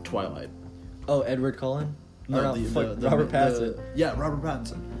 Twilight. Oh, Edward Cullen. No, Robert Pattinson. Yeah, Robert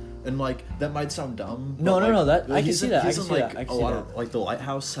Pattinson. And like that might sound dumb. No, but, no, like, that- I can he's see in- that, I he's can in, see like, that, I can a see lot that. of like The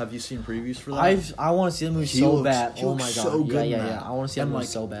Lighthouse. Have you seen previews for that? I want to see the movie He so looks- bad. he Oh looks my so god. good in Yeah. that. I want to see that And, movie like,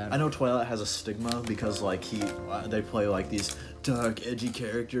 so bad. I know Twilight has a stigma because like they play like these dark, edgy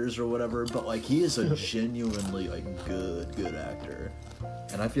characters or whatever, but like he is a genuinely like good actor,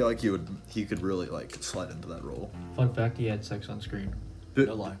 and I feel like he could really like slide into that role. Fun fact: he had sex on screen.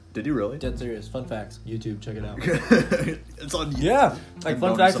 No lie. Did he really? Dead serious. Fun facts. YouTube. Check it out. It's on. Yeah. Like And fun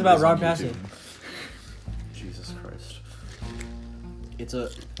knowing facts about somebody's Rob on Pattinson. YouTube. Jesus Christ.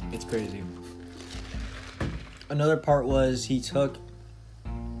 It's crazy. Another part was he took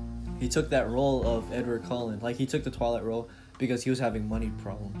that role of Edward Cullen. Like he took the Twilight role because he was having money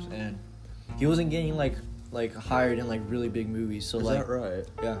problems and he wasn't getting like hired in like really big movies. So Is like that right?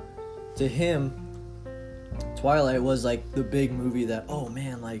 yeah. To him, Twilight was like the big movie that oh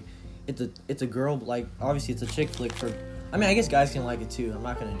man, like it's a girl, like obviously it's a chick flick for I mean I guess guys can like it too. I'm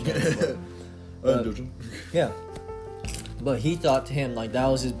not gonna judge but yeah. But he thought to him like that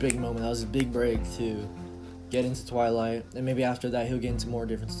was his big moment, that was his big break to get into Twilight, and maybe after that he'll get into more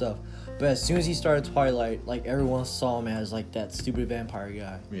different stuff. But as soon as he started Twilight, like everyone saw him as like that stupid vampire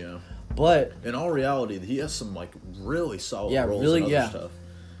guy. Yeah. But In all reality, he has some like really solid Yeah, roles really, and other yeah. stuff.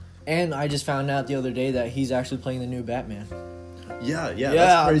 and I just found out the other day that he's actually playing the new Batman. Yeah,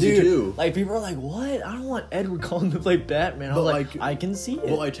 that's crazy dude. too. Like people are like, "What? I don't want Edward Cullen to play Batman." I was But, like, like- "I can see it."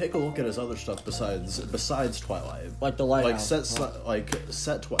 Well, like take a look at his other stuff besides Twilight. like the Like Lighthouse.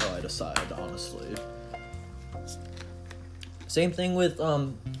 set Twilight aside, honestly. Same thing with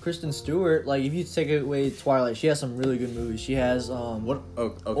Kristen Stewart. Like if you take away Twilight, she has some really good movies. She has What?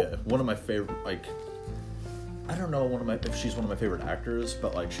 Oh, okay. One of my favorite, like, I don't know if she's one of my favorite actors,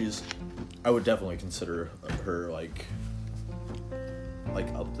 but like I would definitely consider her like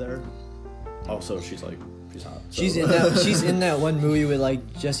up there. Also, she's hot. So. she's in that one movie with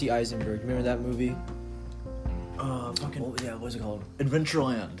like Jesse Eisenberg. Remember that movie? Fucking What's it called?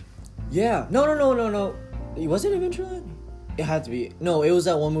 Adventureland. Yeah. No. Was it Adventureland? It had to be. No, it was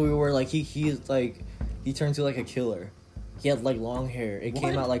that one movie where like he turned to like a killer. He had like long hair. It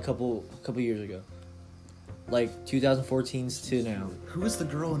came What? out like couple years ago. Like 2014's to now. Who is the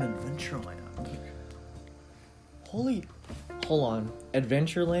girl in Adventureland? Hold on.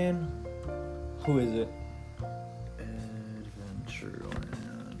 Adventureland? Who is it?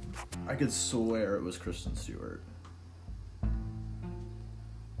 Adventureland. I could swear it was Kristen Stewart.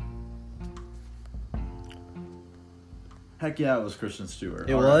 Heck yeah, it was Kristen Stewart.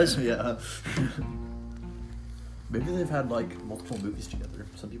 It All was? Yeah. Maybe they've had like multiple movies together.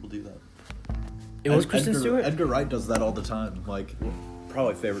 Some people do that. It was Kristen Stewart? Edgar Wright does that all the time. Like,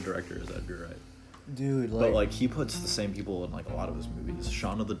 probably favorite director is Edgar Wright. Dude, But like he puts the same people in like a lot of his movies.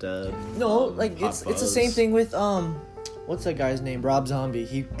 Shaun of the Dead. no, like Hot it's the Fuzz. same thing with what's that guy's name? Rob Zombie.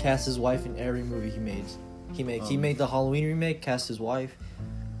 He cast his wife in every movie he makes. He made the Halloween remake, cast his wife.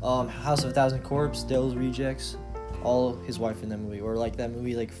 House of a Thousand Corpse, Devil's Rejects, all his wife in that movie, or like that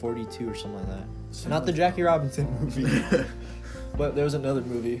movie like 42 or something like that. Same Not the with- Jackie Robinson movie, but there was another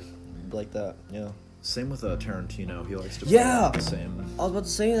movie like that. Yeah, Same with Tarantino. He likes to Yeah! put the same I was about to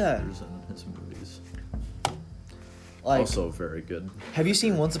say that. actors in his movies. Like, Also very good. have you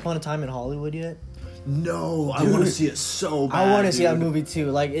seen Once Upon a Time in Hollywood yet? No, I Dude. want to see it so bad. I want to see that dude. movie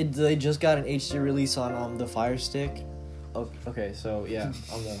too. Like they just got an HD release on the Fire Stick. Okay, so yeah,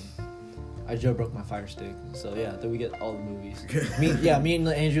 I Joe broke my Fire Stick. So yeah, then we get all the movies. me and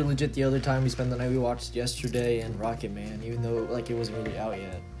Andrew legit the other time we spent the night we watched Yesterday and Rocket Man, even though like it wasn't really out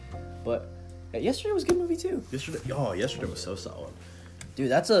yet. But yeah, Yesterday was a good movie too. Yesterday was so solid.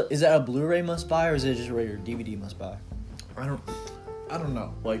 Dude, is that a Blu-ray must buy or is it just a regular DVD must buy? I don't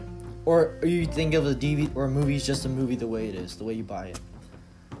know. Like Or you think of a DVD or a movie is just a movie the way it is, the way you buy it?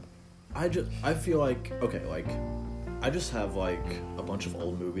 I feel like, okay, like, I just have, like, a bunch of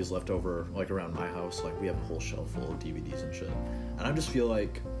old movies left over, like, around my house. Like, we have a whole shelf full of DVDs and shit. And I just feel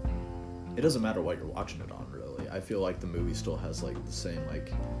like it doesn't matter what you're watching it on, really. I feel like the movie still has, like, the same,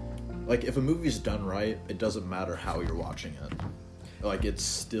 like, if a movie's done right, it doesn't matter how you're watching it. Like, it's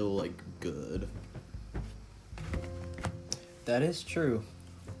still, like, good. That is true.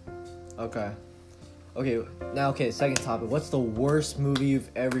 Okay. Okay, second topic. What's the worst movie you've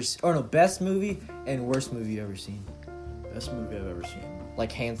ever seen? Or no, best movie and worst movie you've ever seen? Best movie I've ever seen.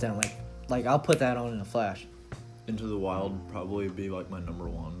 Like, hands down. Like I'll put that on in a flash. Into the Wild probably be, like, my number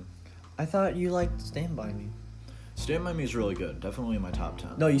one. I thought you liked Stand By Me. Stand By Me is really good. Definitely in my top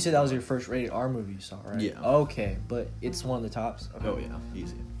 10. No, you said that was your first rated R movie you saw, right? Yeah. Okay, but it's one of the tops. Okay. Oh, yeah.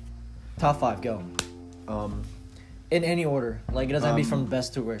 Easy. Top 5, go. In any order. Like, it doesn't have to be from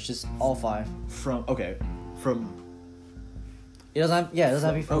best to worst. Just all 5. It doesn't have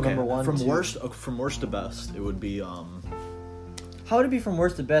to be from number 1 From to... worst to best, it would be, How would it be from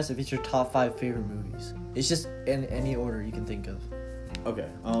worst to best if it's your top 5 favorite movies? It's just in any order you can think of. Okay,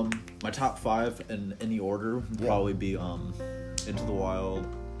 my top 5 in any order would probably be, Into the Wild,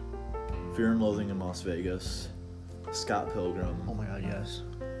 Fear and Loathing in Las Vegas, Scott Pilgrim, Oh my god, yes.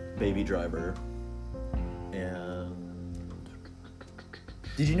 Baby Driver, and...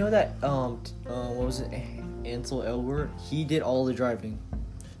 Did you know that, what was it, Ansel Elgort? He did all the driving.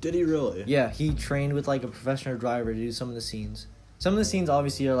 Did he really? Yeah, he trained with, like, a professional driver to do some of the scenes. Some of the scenes,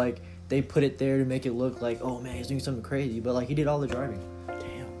 obviously, are, like, they put it there to make it look like, oh, man, he's doing something crazy. But, like, he did all the driving.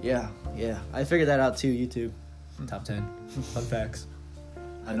 Damn. Yeah. I figured that out, too, YouTube. Top 10. Fun facts.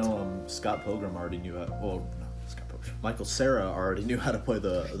 I know, Scott Pilgrim already knew how... Well, no, Scott Pilgrim. Michael Cera already knew how to play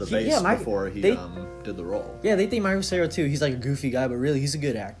the bass before he did the role. Yeah, they think Michael Cera, too. He's, like, a goofy guy, but really, he's a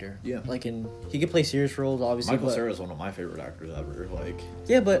good actor. Yeah. Like, he can play serious roles, obviously. Michael Cera is one of my favorite actors ever. Like...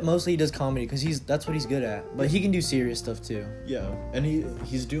 Yeah, but mostly he does comedy, because that's what he's good at. But he can do serious stuff, too. Yeah, and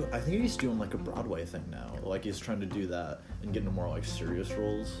he's doing... I think he's doing, like, a Broadway thing now. Like, he's trying to do that and get into more, like, serious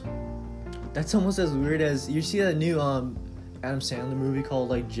roles. That's almost as weird as... You see that new, Adam Sandler movie called,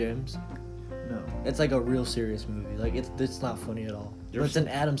 like, Gems? No. It's like a real serious movie. Like, it's not funny at all. But it's an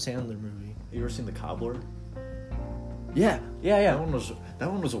Adam Sandler movie. You ever seen The Cobbler? Yeah. That one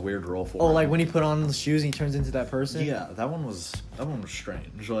was a weird role for him. Oh, like when he put on the shoes and he turns into that person? Yeah, that one was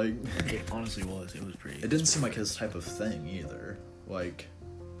strange. Like, It honestly was. It was pretty... it didn't seem like his type of thing either. Like,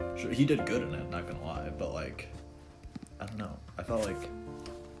 sure, he did good in it, not gonna lie, but, like, I don't know. I felt like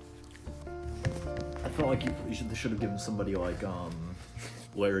they should have given somebody like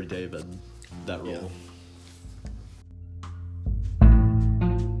Larry David that role. Yeah.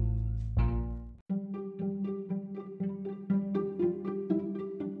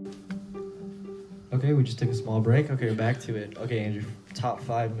 Okay, we just took a small break. Okay, we're back to it. Okay, Andrew, top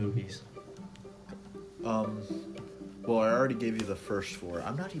 5 movies. Well, I already gave you the first 4.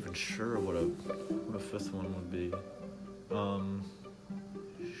 I'm not even sure what a fifth one would be.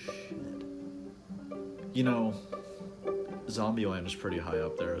 Shit. You know, Zombieland is pretty high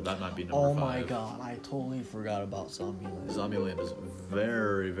up there. That might be number 5. Oh my god, I totally forgot about Zombieland. Zombieland is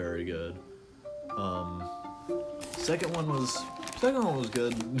very, very good. Second one was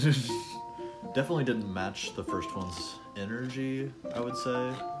good. Definitely didn't match the first one's energy, I would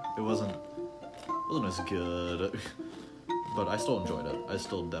say. It wasn't as good. But I still enjoyed it. I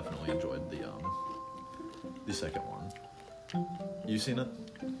still definitely enjoyed the second one. You seen it?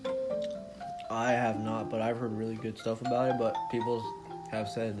 I have not, but I've heard really good stuff about it, but people have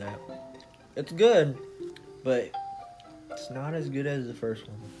said that it's good, but it's not as good as the first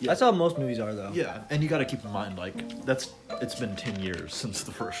one. Yeah. That's how most movies are, though. Yeah, and you gotta keep in mind, like, it's been 10 years since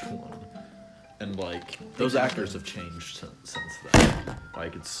the first one. And, like, those actors have changed since then.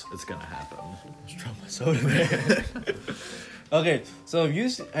 Like, it's gonna happen. Just drop my soda there. Okay, so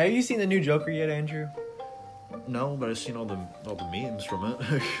have you seen the new Joker yet, Andrew? No, but I've seen all the memes from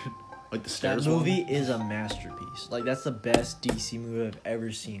it. Like the stairs That movie one. is a masterpiece. Like, that's the best DC movie I've ever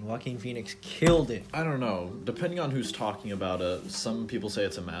seen. Joaquin Phoenix killed it. I don't know. Depending on who's talking about it, some people say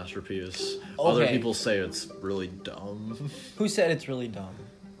it's a masterpiece. Okay. Other people say it's really dumb. Who said it's really dumb?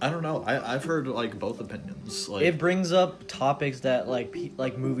 I don't know. I've heard, like, both opinions. Like, It brings up topics that, like,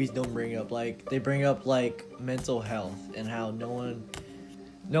 movies don't bring up. Like, they bring up, like, mental health and how no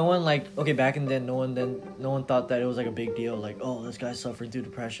one, like, okay, back in then, no one thought that it was, like, a big deal. Like, oh, this guy's suffering through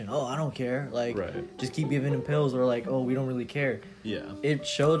depression. Oh, I don't care. Like, Right. just keep giving him pills. Or, like, oh, we don't really care. yeah. It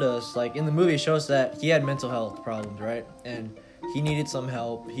showed us, like, in the movie, it shows that he had mental health problems, right? And he needed some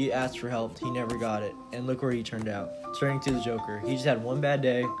help. He asked for help. He never got it. And look where he turned out. Turning to the Joker. He just had one bad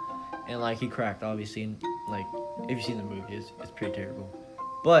day, and like he cracked, obviously. And, like, if you've seen the movie, it's pretty terrible,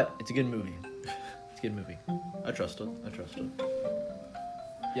 but it's a good movie. It's a good movie. I trust it.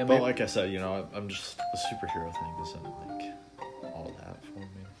 Yeah, But like I said, you know, I'm just the superhero thing isn't like all that for me.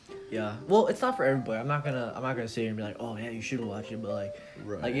 yeah. Well, it's not for everybody. I'm not gonna sit here and be like, oh yeah, you should watch it. But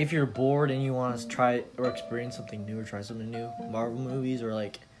Right. like if you're bored and you want to try or experience something new or try something new, Marvel movies or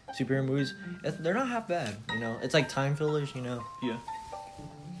like superhero movies, they're not half bad. You know, it's like time fillers. You know. Yeah.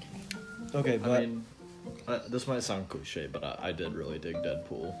 Okay, but I mean, this might sound cliche, but I did really dig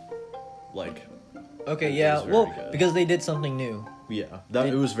Deadpool. Like, okay, it yeah. was very Well, good. because they did something new. yeah,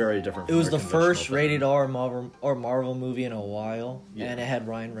 it was very different. It From was their the first conventional rated thing. R Marvel movie in a while, Yeah. and it had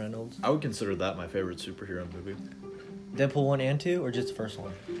Ryan Reynolds. I would consider that my favorite superhero movie. Deadpool 1 and 2, or just the first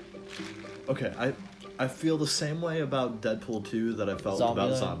one? Okay, I feel the same way about Deadpool 2 that I felt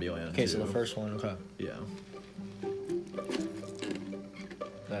about Zombieland. Okay, so 2. the first one. Okay, Yeah.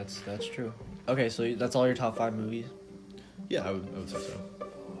 that's true. Okay, so that's all your top 5 movies. Yeah, I would say so.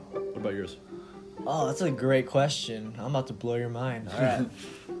 What about yours? Oh, that's a great question. I'm about to blow your mind. All right.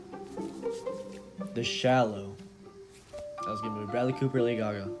 The Shallow. That was a good movie. Bradley Cooper, Lady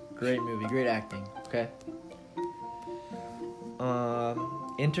Gaga. Great movie. Great acting. Okay.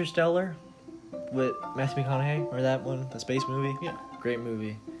 Interstellar with Matthew McConaughey. Remember that one? The space movie? Yeah. Great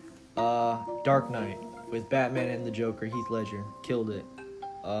movie. Dark Knight with Batman and the Joker. Heath Ledger. Killed it.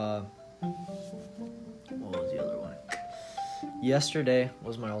 What was the other one? Yesterday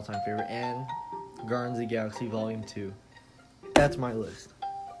was my all-time favorite, and Guardians of the Galaxy Volume 2. That's my list.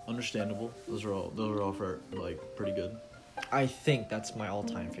 Understandable. Those are all for like pretty good. I think that's my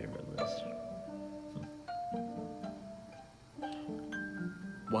all-time favorite list.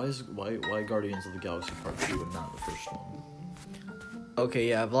 Why Guardians of the Galaxy Part 2 and not the first one? Okay,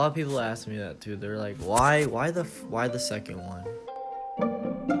 yeah, a lot of people ask me that too. They're like, why the second one?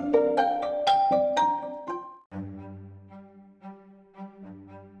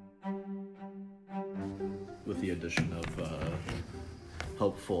 With the addition of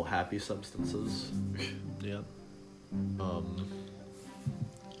helpful, happy substances. Yep.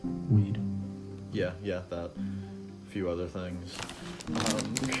 Weed. Yeah, that. A few other things.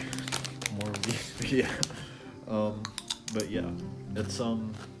 More reviews. Yeah. But yeah,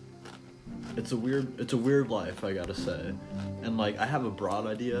 it's a weird life, I gotta say. And like I have a broad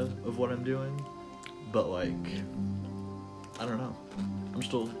idea of what I'm doing, but like I don't know. I'm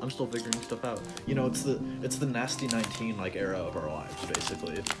still figuring stuff out. You know, it's the nasty 19 like era of our lives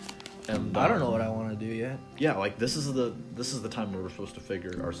basically. And I don't know what I want to do yet. Yeah, like this is the time where we're supposed to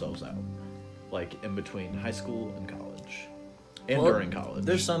figure ourselves out. Like in between high school and college. And Well, during college.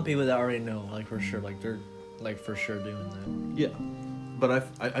 There's some people that already know, like for sure, like they're like for sure doing that. Yeah, but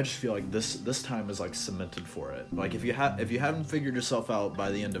I just feel like this time is like cemented for it. Like if you haven't figured yourself out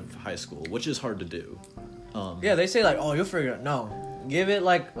by the end of high school, which is hard to do. Yeah, they say like, oh, you'll figure it out. No, give it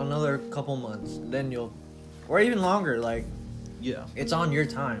like another couple months, then you'll, or even longer. Like Yeah, it's on your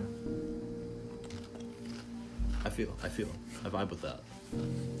time. I vibe with that.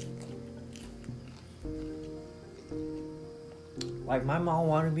 Like my mom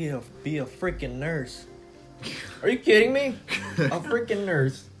wanted me to be a freaking nurse. Are you kidding me? A freaking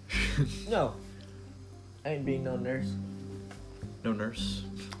nurse? No, I ain't being no nurse. No nurse.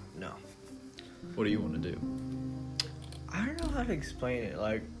 No. What do you want to do? I don't know how to explain it.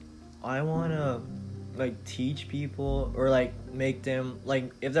 Like, I want to, like, teach people or, like, make them,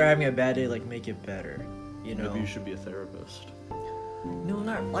 like, if they're having a bad day, like, make it better, you know? Maybe you should be a therapist. No,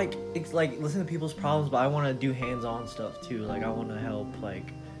 not, like, it's, like, listen to people's problems, but I want to do hands-on stuff, too. Like, I want to help,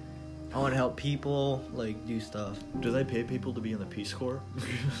 like, I want to help people, like, do stuff. Do they pay people to be in the Peace Corps?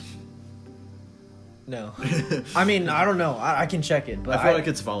 No. I mean, I don't know. I can check it, but I feel like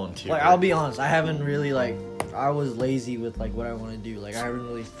it's volunteer. Like, I'll be honest, I haven't really, like, I was lazy with, like, what I want to do. Like, I haven't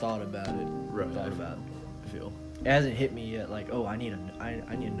really thought about it. Right. Thought about it. I feel. It hasn't hit me yet, like, oh, I need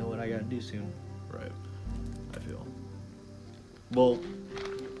to know what I gotta do soon. Right. I feel. Well,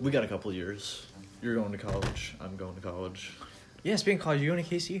 we got a couple years. You're going to college. I'm going to college. Yeah, speaking of college, you going to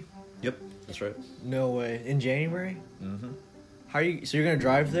KC? Yep, that's right. No way. In January? Mm-hmm. So you're gonna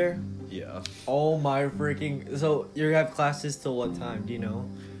drive there? Yeah. Oh my freaking, so you're gonna have classes till what time, do you know?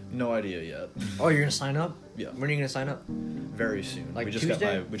 No idea yet. Oh, you're gonna sign up? Yeah. When are you gonna sign up? Very soon. Like we just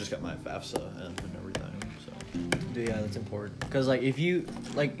Tuesday? got my FAFSA and everything. So. Dude, yeah, that's important. Because, like, if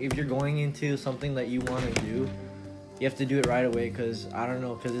you're going into something that you want to do, you have to do it right away. Because, I don't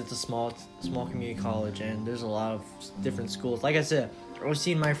know, because it's a small community college, and there's a lot of different schools. Like I said, I've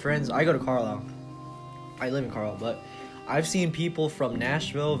seen my friends. I go to Carlisle. I live in Carlisle, but I've seen people from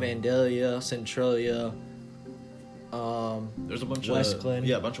Nashville, Vandalia, Centralia, There's a bunch Westcliff.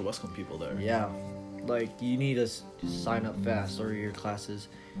 a bunch of Westcliff people there. Yeah, like you need to sign up fast or your classes.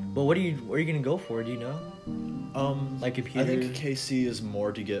 But what are you gonna go for? Do you know? Like computer. I think KC is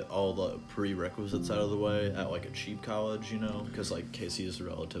more to get all the prerequisites out of the way at like a cheap college, you know, because like KC is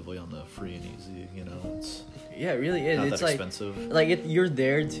relatively on the free and easy, you know. It's Yeah, it really is. not It's that like expensive. you're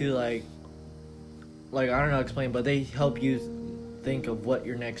there to like I don't know how to explain, but they help you think of what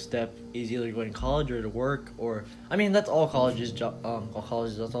your next step is, either going to college or to work, or I mean that's all colleges all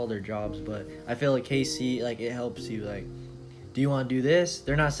colleges, that's all their jobs, but I feel like KC, like it helps you, like, do you want to do this?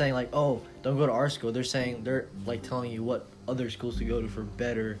 They're not saying like, oh, don't go to our school. They're like telling you what other schools to go to for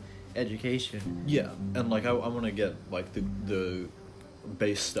better education. Yeah, and like I want to get like the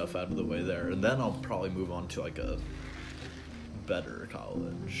base stuff out of the way there, and then I'll probably move on to like a better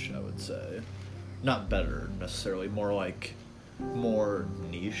college, I would say. Not better necessarily, more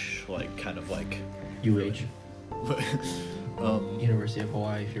niche, like kind of like UH. um University of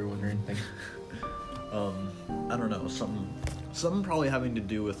Hawaii, if you're wondering. Thanks. I don't know, something probably having to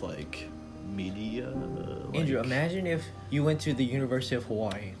do with like media. Andrew, like- imagine if you went to the University of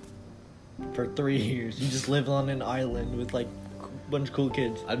Hawaii for 3 years. You just lived on an island with like a bunch of cool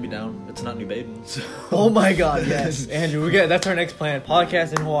kids. I'd be down. It's not New Baden. So. Oh my God, yes, Andrew, that's our next plan.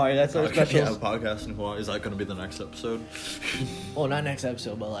 Podcast in Hawaii. That's our special. Yeah, podcast in Hawaii. Is that going to be the next episode? Well, not next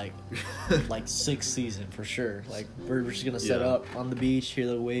episode, but like sixth season for sure. Like we're just gonna set Yeah. up on the beach, hear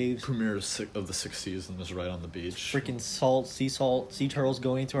the waves, Premiere of the 6th season is right on the beach. freaking sea turtles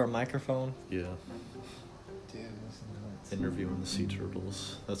going into our microphone. Yeah. Interviewing the sea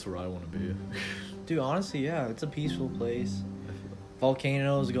turtles. That's where I want to be. Dude, honestly, yeah, it's a peaceful place.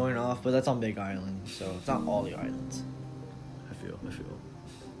 Volcanoes going off, but that's on Big Island, so it's not all the islands. I feel.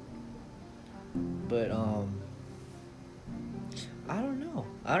 But I don't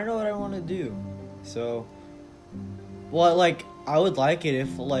know what I want to do. So, well, like I would like it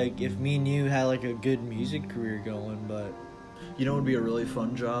if me and you had like a good music career going, but You know, it would be a really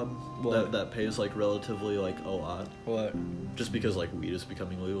fun job What? that pays like relatively like a lot, what? just because like weed is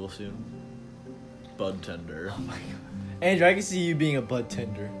becoming legal soon. Bud tender. Oh my God. Andrew, I can see you being a bud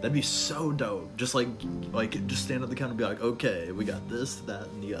tender. That'd be so dope. Just like just stand at the counter and be like, okay, we got this, that,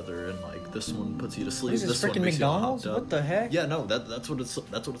 and the other, and like this one puts you to sleep. What is this, one freaking makes you all McDonald's? hopped up. What the heck? Yeah, no, that's what it's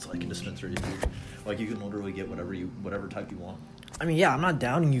like in dispensary. Like you can literally get whatever type you want. I mean, yeah, I'm not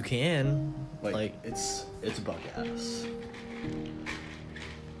doubting you can. Like it's buck ass.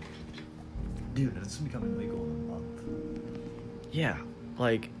 Dude, it's becoming legal in a month. yeah,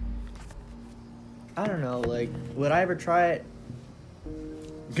 like I don't know, like would I ever try it?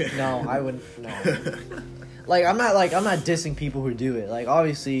 No, I wouldn't. No. Like I'm not dissing people who do it. Like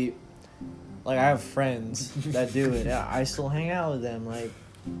obviously, like I have friends that do it. Yeah, I still hang out with them. Like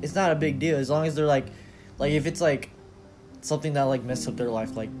it's not a big deal as long as they're like if it's like something that like messed up their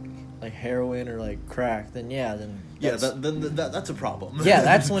life, like heroin or like crack, then yeah, that's a problem. yeah,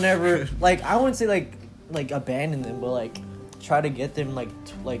 that's whenever like I wouldn't say like abandon them, but like try to get them like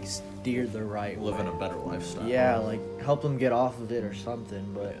steer the right way. Living a better lifestyle. Yeah, like help them get off of it or something.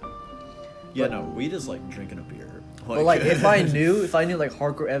 But Yeah, but- no, weed is like drinking a beer. but like if I knew like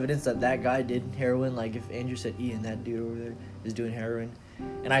hardcore evidence that guy did heroin, like if Andrew said, Ian, that dude over there is doing heroin,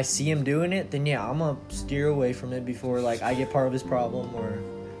 and I see him doing it, then yeah, I'm gonna steer away from it before like I get part of his problem or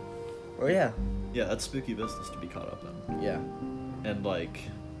yeah. Yeah, that's spooky business to be caught up in. Yeah. And like,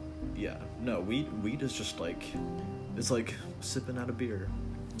 yeah, no, weed is just like, it's like sipping out a beer.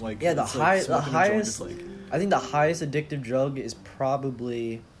 Like Yeah, the it's like smoking a joint, highest it's like, I think the highest addictive drug is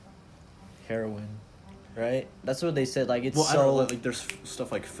probably heroin. Right? That's what they said. Like it's well, I don't know, so like there's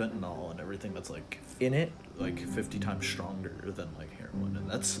stuff like fentanyl and everything that's like in it. like 50 times stronger than like heroin, and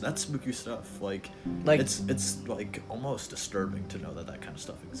that's spooky stuff. Like it's like almost disturbing to know that kind of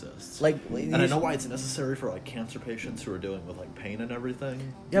stuff exists. Like and I know why it's necessary for like cancer patients who are dealing with like pain and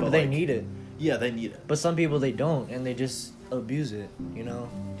everything. Yeah, but they like, need it. Yeah, they need it. But some people they don't, and they just abuse it. You know.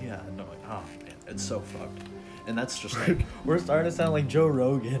 Yeah, no, like oh man, it's so fucked. And that's just like We're starting to sound like Joe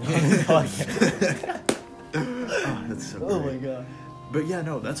Rogan on this podcast. oh, that's so Oh great. my God. But yeah,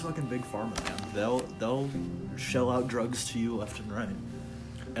 no, that's fucking big pharma, man. They'll shell out drugs to you left and right,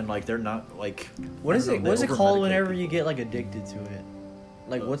 and like they're not like What is it? What is it called over-medicate whenever you people. get like addicted to it?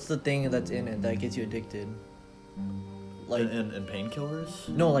 Like, what's the thing that's in it that gets you addicted? Like, and painkillers?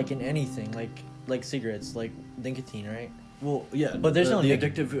 no, like in anything, like cigarettes, like nicotine, right? Well, yeah, But there's no the nic-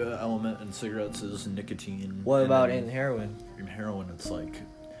 addictive element in cigarettes is nicotine. What and about then in heroin? in heroin? It's like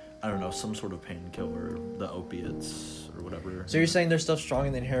I don't know, some sort of painkiller, the opiates or whatever. So you're saying there's stuff stronger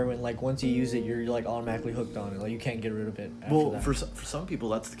than heroin? Like once you use it, you're like automatically hooked on it. Like you can't get rid of it. After Well, that. for some people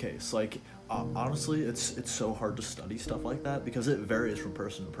that's the case. Like honestly, it's so hard to study stuff like that because it varies from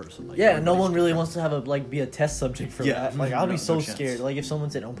person to person. Like, yeah, no everybody's one really different. wants to have be a test subject for Yeah, that. Like I'd no be so chance. scared. Like if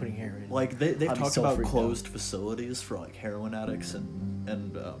someone said I'm putting heroin. Like they've I'd be talked so about freaked closed facilities for like heroin addicts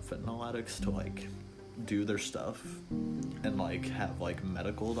and fentanyl addicts to like do their stuff and like have like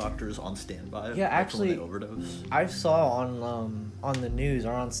medical doctors on standby. Yeah, like, for when actually, they overdose. I saw on the news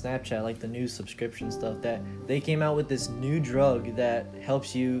or on Snapchat, like the news subscription stuff, that they came out with this new drug that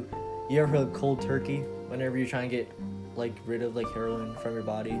helps you. You ever heard of cold turkey? Whenever you're trying to get like rid of like heroin from your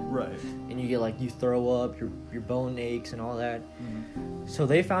body, Right. and you get like you throw up, your bone aches and all that. Mm-hmm. So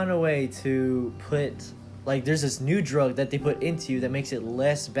they found a way to put like there's this new drug that they put into you that makes it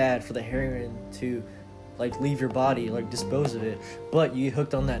less bad for the heroin to like leave your body, like dispose of it, but you get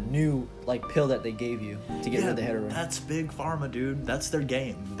hooked on that new like pill that they gave you to get rid of the heroin. That's big pharma, dude. That's their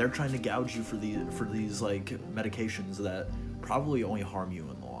game. They're trying to gouge you for these like medications that probably only harm you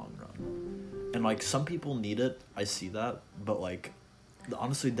in the long run. And like some people need it, I see that, but like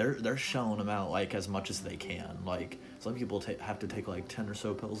honestly, they're shelling them out like as much as they can. Like some people have to take like 10 or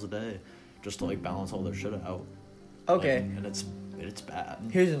so pills a day just to like balance all their shit out. Okay, Like, and it's bad.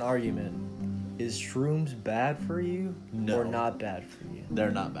 here's an argument: is shrooms bad for you No. or not bad for you? They're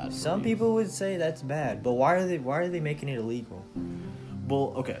not bad. For Some you. people would say that's bad, but why are they making it illegal?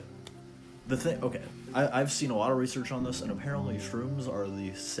 Well, okay. Okay. I've seen a lot of research on this, and apparently shrooms are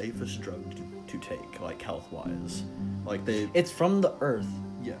the safest drug to take, like health-wise. Like It's from the earth,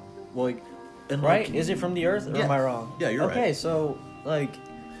 yeah. Well, like, and right? like, Is it from the earth, or Yeah. am I wrong? Yeah, you're right. Okay, so like,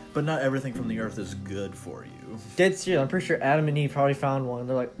 but not everything from the earth is good for you. dead serious. I'm pretty sure Adam and Eve probably found one.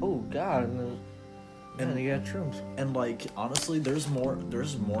 They're like, oh god, and then And- they got shrooms. And like, honestly, there's more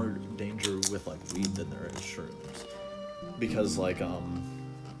danger with like weed than there is shrooms, because like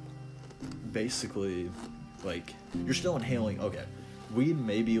basically, like you're still inhaling. Okay, weed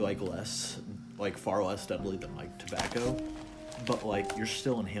may be like far less deadly than like tobacco, but like you're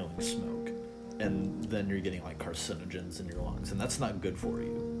still inhaling smoke, and then you're getting like carcinogens in your lungs, and that's not good for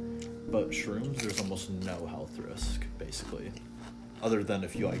you. But shrooms, there's almost no health risk basically, other than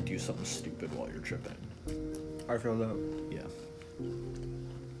if you like do something stupid while you're tripping. I feel that. Yeah.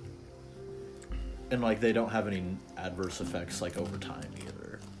 And like they don't have any adverse effects like over time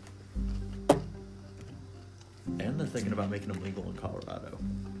either. And they're thinking about making them legal in Colorado.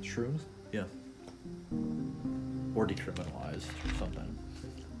 Shrooms? Yeah. Or decriminalized or something.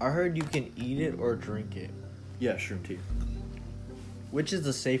 I heard you can eat it or drink it. Yeah, shroom tea. Which is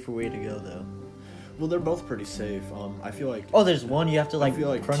the safer way to go, though? Well, they're both pretty safe. I feel like. Oh, there's one you have to I feel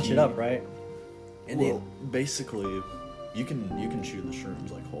like crunch tea- it up, right? Well, basically, you can chew the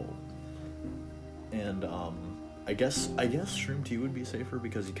shrooms like whole. And I guess shroom tea would be safer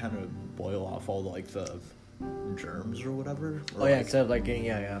because you kind of boil off all the germs or whatever. Oh yeah, instead of like getting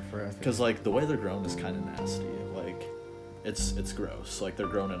for Because like the way they're grown is kind of nasty. Like it's gross. Like they're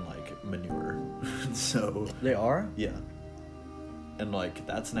grown in like manure. So they are. yeah, and like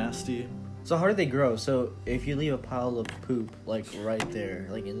that's nasty. So how do they grow? So if you leave a pile of poop like right there,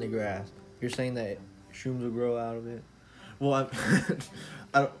 like in the grass, you're saying that shrooms will grow out of it? Well,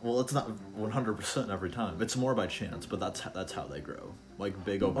 well, it's not 100% every time. It's more by chance, but that's how they grow. Like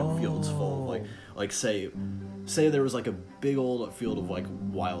big open fields full of like say there was like a big old field of like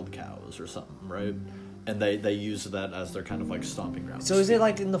wild cows or something, right? And they use that as their kind of like stomping ground. So is it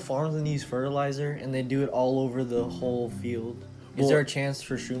like in the farms and they use fertilizer and they do it all over the whole field? Is Well- there a chance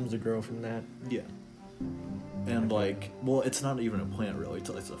for shrooms to grow from that? Yeah. And like, well, it's not even a plant really. It's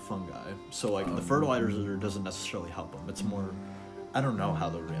a fungi. So like the fertilizer doesn't necessarily help them. It's more, I don't know how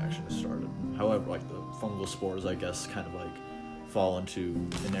the reaction is started. However, like the fungal spores, I guess, kind of like fall into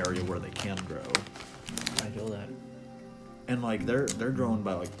an area where they can grow. I feel that. And like they're grown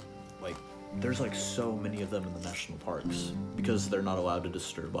by like there's like so many of them in the national parks because they're not allowed to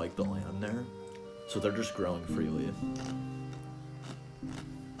disturb like the land there. So they're just growing freely.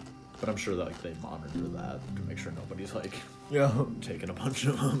 But I'm sure that like they monitor that to make sure nobody's like taking a bunch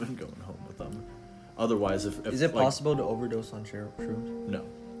of them and going home with them. Otherwise, if Is it like, possible to overdose on shrooms? No.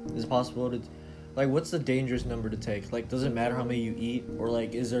 Is it possible to, like, what's the dangerous number to take? Like, does it matter how many you eat, or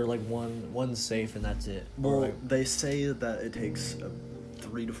like, is there like one safe and that's it? Or, Well, like, they say that it takes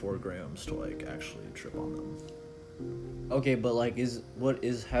 3 to 4 grams to like actually trip on them. Okay, but like,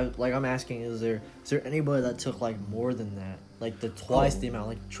 I'm asking, is there anybody that took like more than that, like the twice the amount,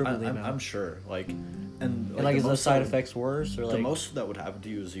 like triple the amount? I'm sure. And like, is the most side that effects worse, or like the most that would happen to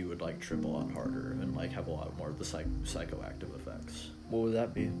you is you would like trip a lot harder and like have a lot more of the psychoactive effects. what would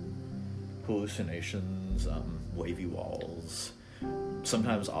that be? Hallucinations, wavy walls,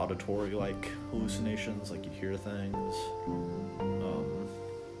 sometimes auditory like hallucinations, like you hear things.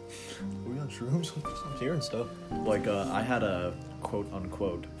 We on shrooms? I'm hearing stuff. Like I had a quote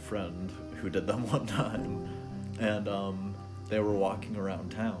unquote friend who did them one time, and they were walking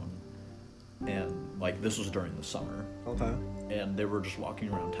around town, and like this was during the summer. Okay. And they were just walking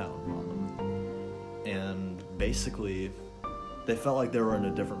around town on them, and basically they felt like they were in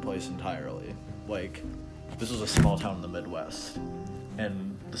a different place entirely. Like, this was a small town in the Midwest,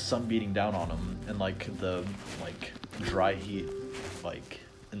 and the sun beating down on them, and like the like dry heat like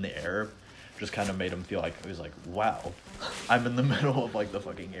in the air just kind of made him feel like, he was like, wow, I'm in the middle of like the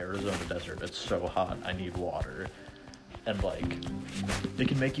fucking Arizona desert, it's so hot, I need water. And like it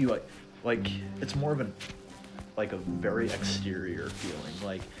can make you like it's more of an like a very exterior feeling,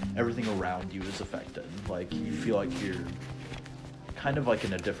 like everything around you is affected, like you feel like you're kind of like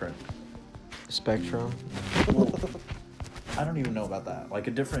in a different Spectrum. well, I don't even know about that, like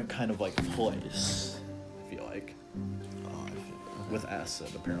a different kind of like place, I feel like. With acid,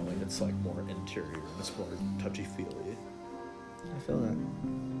 apparently it's like more interior and it's more touchy-feely. I feel that.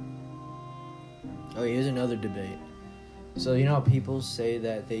 Oh, here's another debate. So you know how people say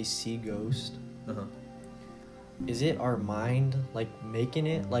that they see ghosts? Uh-huh. Is it our mind like making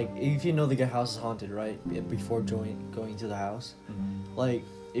it? Like, if you know the house is haunted, right? Before going to the house, like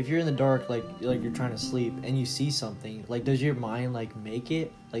if you're in the dark, like you're trying to sleep and you see something, like does your mind like make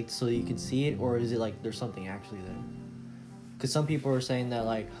it like so you can see it, or is it like there's something actually there? Because some people are saying that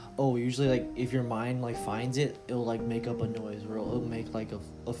like, oh, usually like if your mind like finds it, it'll like make up a noise, or it'll make like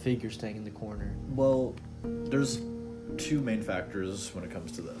a figure staying in the corner. Well, there's two main factors when it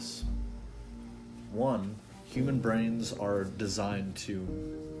comes to this. One, human brains are designed to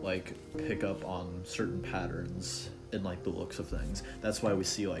like pick up on certain patterns in like the looks of things. That's why we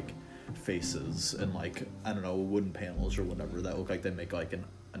see like faces and like, I don't know, wooden panels or whatever that look like they make like an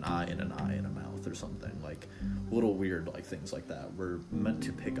eye and an eye and a mouth or something, like little weird like things like that. We're meant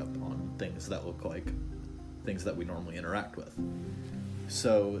to pick up on things that look like things that we normally interact with.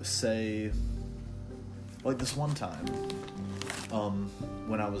 So say like this one time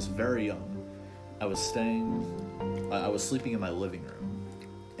when I was very young, I was sleeping in my living room,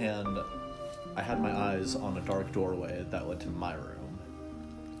 and I had my eyes on a dark doorway that led to my room,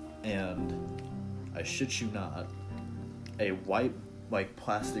 and I shit you not, a white like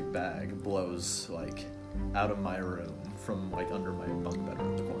plastic bag blows like out of my room from like under my bunk bed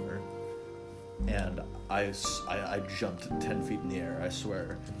around the corner, and I jumped 10 feet in the air, I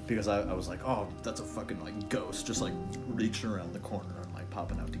swear, because I was like, oh, that's a fucking like ghost just like reaching around the corner and like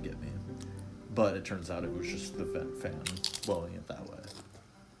popping out to get me. But it turns out it was just the vent fan blowing it that way.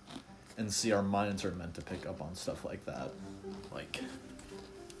 And see, our minds are meant to pick up on stuff like that, like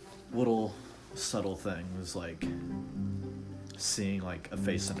little subtle things, like seeing like a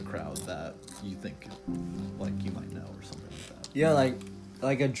face in a crowd that you think like you might know or something like that. Yeah,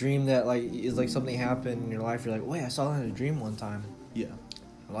 like a dream that like is like something happened in your life. You're like, wait, I saw that in a dream one time. Yeah,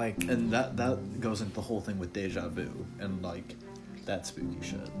 Like, and that goes into the whole thing with deja vu and like that spooky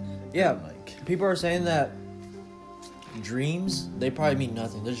shit. yeah, And, like people are saying that dreams, they probably mean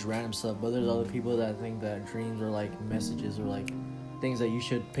nothing. They're just random stuff. But there's other people that think that dreams are like messages or like things that you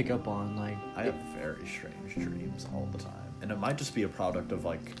should pick up on. Like, I have very strange dreams all the time, and it might just be a product of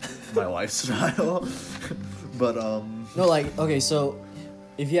like my lifestyle. But no, like, okay, so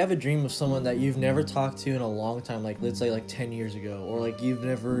if you have a dream of someone that you've never talked to in a long time, like let's say like 10 years ago, or like you've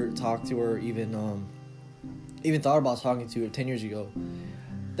never talked to or even thought about talking to 10 years ago,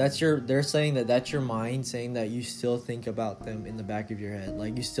 they're saying that that's your mind saying that you still think about them in the back of your head,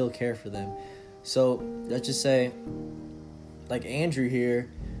 like you still care for them. So let's just say like Andrew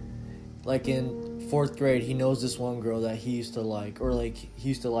here, like in 4th grade, he knows this one girl that he used to like,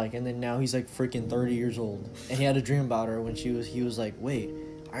 and then now he's like freaking 30 years old, and he had a dream about her when he was like, wait,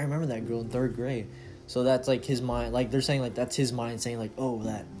 I remember that girl in 3rd grade. So that's like his mind, like they're saying like that's his mind saying like, oh,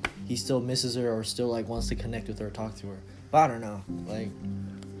 that he still misses her or still like wants to connect with her or talk to her. But I don't know, like,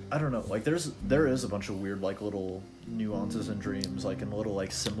 I don't know, like there is a bunch of weird like little nuances in dreams, like and little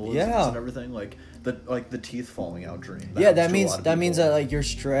like symbolisms and everything, like the teeth falling out dream. That means that like you're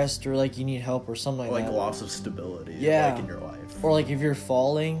stressed or like you need help or something like that. Like loss of stability, yeah, like in your life. Or like if you're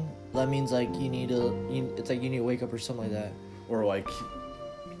falling, that means like it's like you need to wake up or something like that. Or like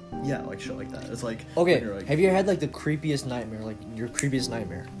Yeah, like shit like that. It's like Okay, when you're like, have you ever had like the creepiest nightmare? Like your creepiest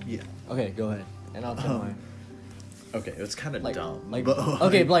nightmare? yeah. Okay, go ahead. And I'll tell mine. Okay, it's kind of Like, dumb. like, but,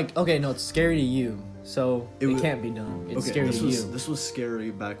 okay, but like, okay, no, it's scary to you, so it was- can't be dumb. It's okay, scary this to was you. this was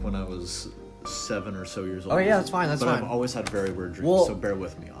scary back when I was 7 or so years old. Oh, yeah, that's fine, that's but fine. I've always had very weird dreams, Well, so bear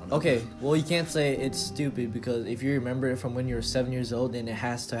with me on it. Okay, well, you can't say it's stupid because if you remember it from when you were 7 years old, then it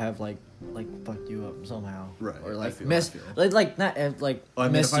has to have like fucked you up somehow, Right, Or I like feel- mess, I feel. like not like I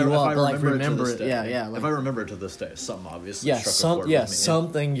mean, mess if you I, up, if I but like remember to it. this day, Yeah, like, if I remember it to this day, something obviously yeah, struck a chord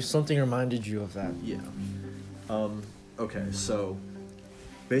with me. something reminded you of that. Yeah. Okay, so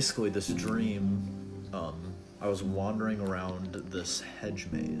basically this dream, I was wandering around this hedge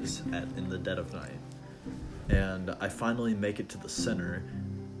maze in the dead of night, and I finally make it to the center,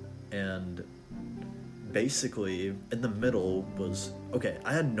 and basically in the middle was, okay,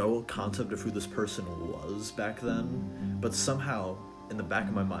 I had no concept of who this person was back then, but somehow in the back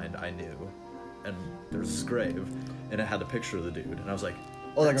of my mind I knew, and there's this grave, and it had a picture of the dude, and I was like,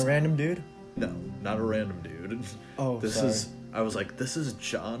 Oh, like a "That's- random dude? no, not a random dude. Oh, this sorry. I was like, this is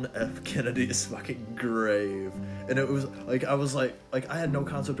John F. Kennedy's fucking grave. And it was like, I was like I had no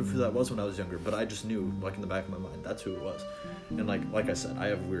concept of who that was when I was younger, but I just knew, like, in the back of my mind, that's who it was. And like I said, I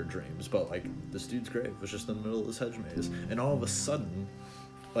have weird dreams, but like, this dude's grave was just in the middle of this hedge maze. And all of a sudden,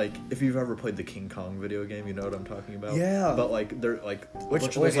 like, if you've ever played the King Kong video game, you know what I'm talking about. Yeah. But like, they're like, Which-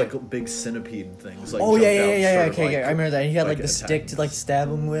 bunch of those okay. like big centipede things. Like, Oh yeah, jumped yeah, out yeah, and yeah. started, Okay, like, I remember that. And he had like the attacking stick to like stab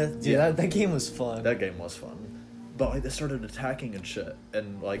him with. Dude, Yeah. that game was fun. That game was fun. But like, they started attacking and shit,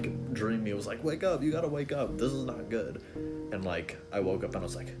 and like, Dreamy was like, wake up, you gotta wake up, this is not good. And like, I woke up and I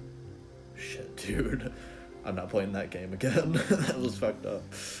was like, shit, dude, I'm not playing that game again. That was fucked up.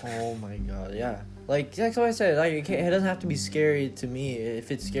 Oh my god, yeah. Like that's what I said. Like it doesn't have to be scary to me. If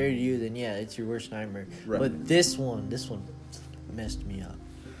it's scary to you, then yeah, it's your worst nightmare. Right. But this one messed me up.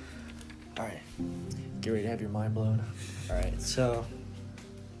 All right, get ready to have your mind blown. All right, so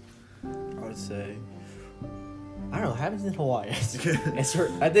I would say I don't know. It happens in Hawaii. I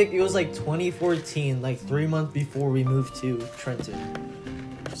think it was like 2014, like 3 months before we moved to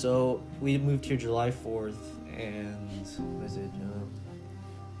Trenton. So we moved here July 4th, and what is it?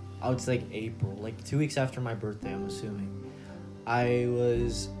 I would say like April, like 2 weeks after my birthday, I'm assuming. I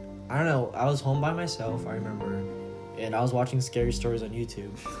was home by myself, I remember, and I was watching scary stories on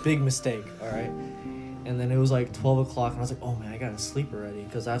YouTube. Big mistake, alright? And then it was like 12 o'clock, and I was like, oh man, I gotta sleep already,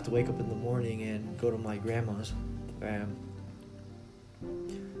 because I have to wake up in the morning and go to my grandma's.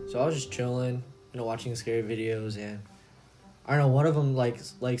 So I was just chilling, watching scary videos, and I don't know, one of them like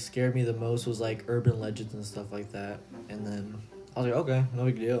scared me the most was like urban legends and stuff like that. And then I was like, okay, no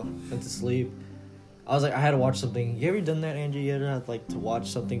big deal. Went to sleep. I was like, I had to watch something. You ever done that, Andrew? You ever had like to watch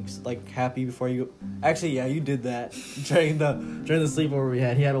something like happy before you go? Actually, yeah, you did that during the sleepover we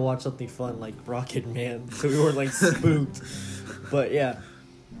had. He had to watch something fun like Rocket Man, so we were like spooked. But yeah,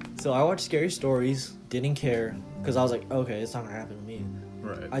 so I watched scary stories. Didn't care because I was like, okay, it's not gonna happen to me.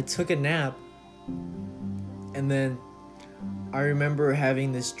 Right. I took a nap, and then I remember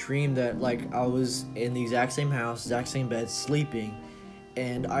having this dream that like I was in the exact same house, exact same bed, sleeping,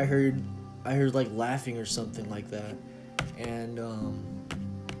 and I heard like laughing or something like that. And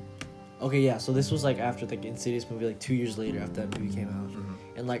okay, yeah, so this was like after the Insidious movie, like 2 years later after that movie came out. Mhm.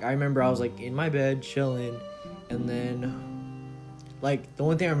 And like I remember I was like in my bed chilling, and then like the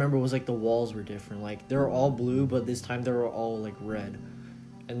only thing I remember was like the walls were different. Like they were all blue, but this time they were all like red.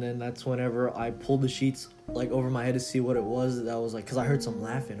 And then that's whenever I pulled the sheets like over my head to see what it was. That was like, cause I heard some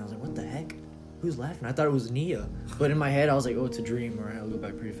laughing. I was like, what the heck? Who's laughing? I thought it was Nia. But in my head, I was like, oh, it's a dream. Or I'll go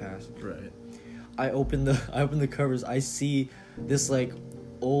back pretty fast. Right. I open the covers. I see this like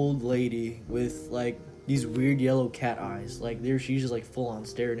old lady with like these weird yellow cat eyes. Like she's just like full on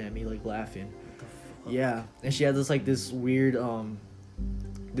staring at me, like laughing. Yeah, and she had this weird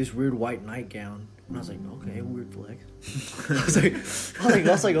white nightgown. And I was like, okay, weird flex. I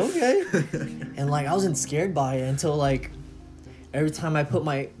was like, okay. And like I wasn't scared by it until like every time I put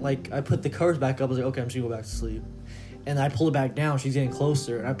I put the covers back up, I was like, okay, I'm just gonna go back to sleep. And I pull it back down, she's getting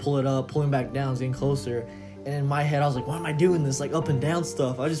closer. And I pull it up, pulling back down, it's getting closer. And in my head, I was like, why am I doing this? Like up and down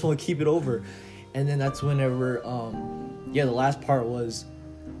stuff. I just want to keep it over. And then that's whenever, the last part was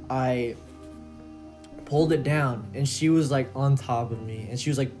I pulled it down, and she was like on top of me, and she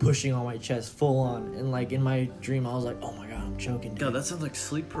was like pushing on my chest full on. And like in my dream, I was like, oh my god, I'm choking. God, that sounds like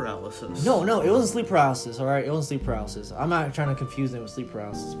sleep paralysis. No, it wasn't sleep paralysis, alright? It wasn't sleep paralysis. I'm not trying to confuse it with sleep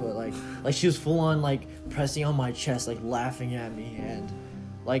paralysis, but like she was full on like pressing on my chest, like laughing at me, and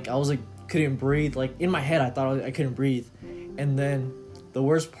like I was like couldn't breathe. Like in my head, I thought I couldn't breathe. And then the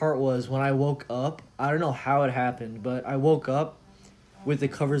worst part was when I woke up, I don't know how it happened, but I woke up with the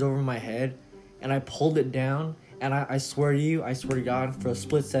covers over my head, and I pulled it down, and I swear to God, for a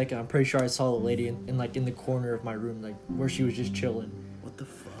split second, I'm pretty sure I saw the lady in the corner of my room, like where she was just chilling. What the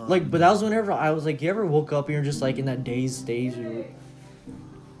fuck? Like, but that was whenever I was like, you ever woke up and you're just like in that dazed stage?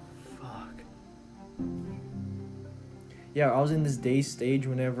 Fuck. Yeah, I was in this dazed stage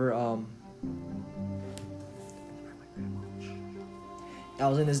whenever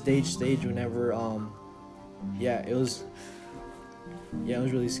yeah, it was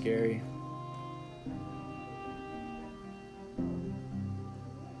really scary.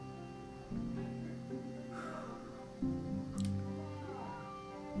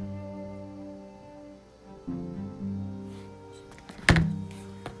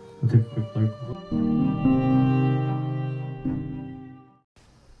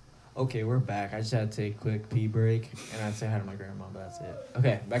 Okay, we're back. I just had to take a quick pee break, and I'd say hi to my grandma, but that's it.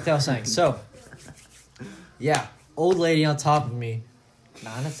 Okay, back to what I was saying. So, yeah, old lady on top of me,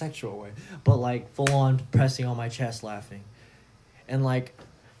 not in a sexual way, but like full on pressing on my chest, laughing, and like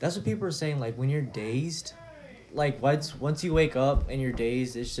that's what people are saying. Like when you're dazed, like once you wake up and you're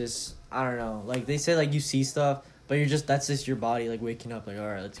dazed, it's just I don't know. Like they say, like you see stuff, but that's just your body like waking up. Like all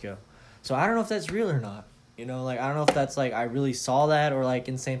right, let's go. So I don't know if that's real or not. You know, like, I don't know if that's, like, I really saw that or, like,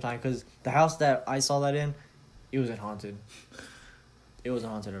 in the same time. Because the house that I saw that in, it wasn't haunted. It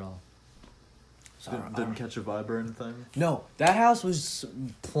wasn't haunted at all. So Didn't catch a vibe or anything? No, that house was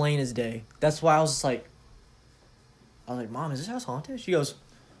plain as day. That's why I was just like, Mom, is this house haunted? She goes,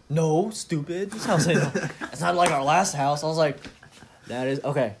 no, stupid. This house ain't it's not like our last house. I was like, that is,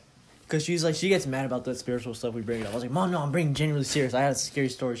 okay. Because she's like, she gets mad about that spiritual stuff we bring it up. I was like, Mom, no, I'm being genuinely serious. I had a scary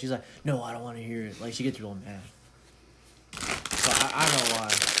story. She's like, no, I don't want to hear it. Like, she gets real mad. So I don't know why.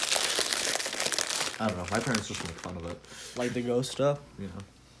 I don't know. My parents just make fun of it. Like the ghost stuff? You know.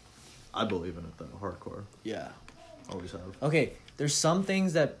 I believe in it, though. Hardcore. Yeah. Always have. Okay, there's some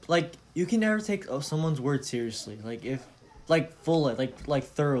things that, like, you can never take someone's word seriously. Like, if, like, like,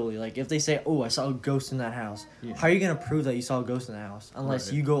 thoroughly. Like, if they say, oh, I saw a ghost in that house. Yeah. How are you going to prove that you saw a ghost in that house?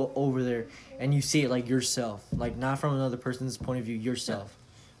 Unless you go over there and you see it, like, yourself. Like, not from another person's point of view, yourself.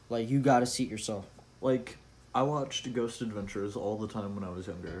 Yeah. Like, you got to see it yourself. Like, I watched Ghost Adventures all the time when I was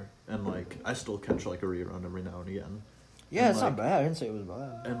younger. And, like, I still catch, like, a rerun every now and again. Yeah, and, it's like, not bad. I didn't say it was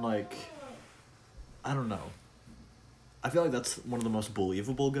bad. And, like, I don't know. I feel like that's one of the most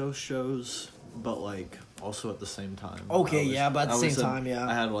believable ghost shows, but, like, also at the same time. Okay, but at the same time, yeah.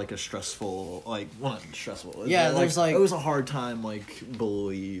 I had, like, a stressful, like, well, not stressful. Yeah, there's, like... It was a hard time, like,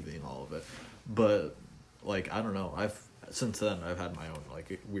 believing all of it. But, like, I don't know. Since then, I've had my own,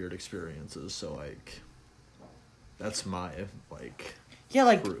 like, weird experiences, so, like, that's my, like... Yeah,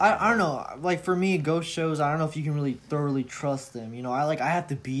 like, I don't know. Like, for me, ghost shows, I don't know if you can really thoroughly trust them. You know, I have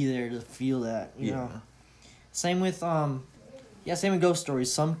to be there to feel that, you know? Same with, same with ghost stories.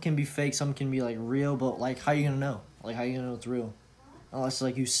 Some can be fake, some can be, like, real, but, like, how you gonna know? Like, how you gonna know it's real? Unless,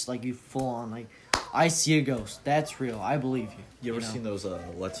 like, you full on, like, I see a ghost. That's real. I believe you. You ever seen those,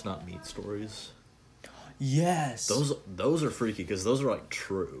 Let's Not Meet stories? Yes. Those are freaky, because those are, like,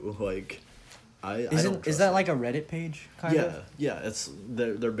 true. Like... Is that like a Reddit page kind of? Yeah,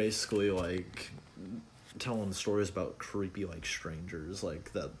 they're basically like telling stories about creepy like strangers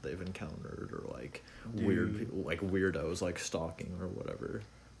like that they've encountered or like weird people like weirdos like stalking or whatever.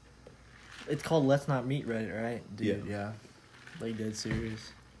 It's called Let's Not Meet Reddit, right? Dude, yeah. Like dead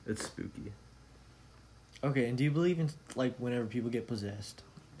serious. It's spooky. Okay, and do you believe in like whenever people get possessed?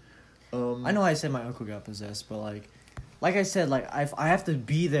 I know I said my uncle got possessed, but like I said, like, I have to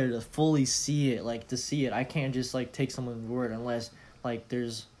be there to fully see it, like, to see it. I can't just, like, take someone's word unless, like,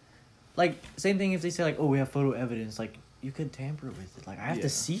 there's... Like, same thing if they say, like, oh, we have photo evidence. Like, you could tamper with it. Like, I have to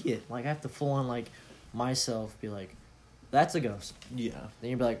see it. Like, I have to full on, like, myself be like, that's a ghost. Yeah. Then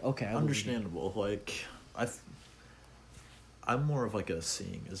you'd be like, okay, understandable. Like, I'm more of, like, a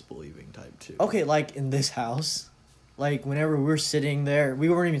seeing is believing type, too. Okay, like, in this house, like, whenever we're sitting there, we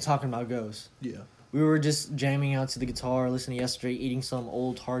weren't even talking about ghosts. Yeah. We were just jamming out to the guitar, listening to Yesterday, eating some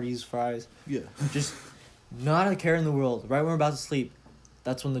old Hardee's fries. Yeah. Just not a care in the world. Right when we're about to sleep,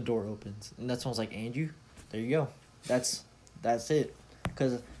 that's when the door opens. And that's when I was like, Andrew, there you go. That's it.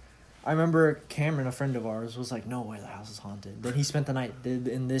 Because I remember Cameron, a friend of ours, was like, no way, the house is haunted. Then he spent the night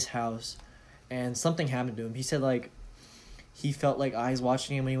in this house, and something happened to him. He said, like, he felt like eyes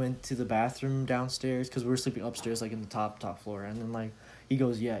watching him when he went to the bathroom downstairs, because we were sleeping upstairs, like, in the top floor. And then, like, he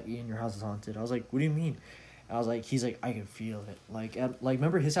goes, yeah, Ian, your house is haunted. I was like, what do you mean? And I was like, he's like, I can feel it. Like,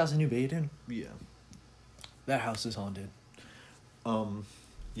 remember his house in New Baden? Yeah. That house is haunted.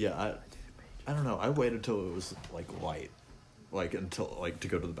 Yeah, I don't know. I waited till it was, like, light like until like to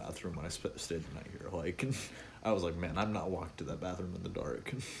go to the bathroom when I stayed the night here. Like, I was like, man, I'm not walking to that bathroom in the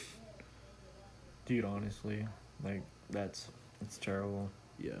dark. Dude, honestly, like it's terrible.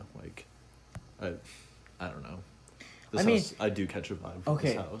 Yeah, like, I don't know. I mean, I do catch a vibe from Okay,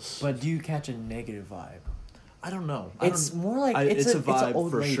 this house. but do you catch a negative vibe? I don't know. It's more like it's a it's vibe an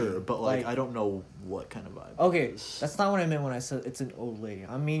old for lady. sure, but like I don't know what kind of vibe. Okay, it is. that's not what I meant when I said it's an old lady.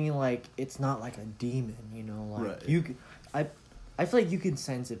 I'm meaning like it's not like a demon, you know. Like Right. you, I feel like you could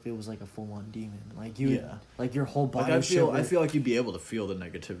sense if it was like a full on demon. Like you, Yeah. like your whole body. Like would shiver. I feel like you'd be able to feel the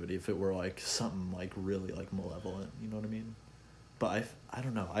negativity if it were like something like really like malevolent. You know what I mean? But I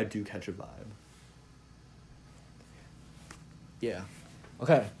don't know. I do catch a vibe. Yeah.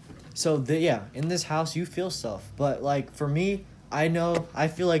 Okay. So in this house you feel stuff, but like for me, I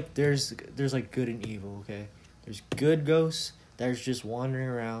feel like there's like good and evil. Okay, there's good ghosts that's just wandering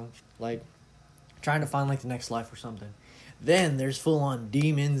around like trying to find like the next life or something. Then there's full on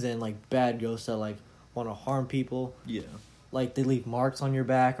demons and like bad ghosts that like want to harm people. Yeah. Like they leave marks on your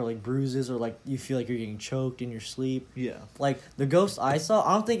back or like bruises or like you feel like you're getting choked in your sleep. Yeah. Like the ghost I saw,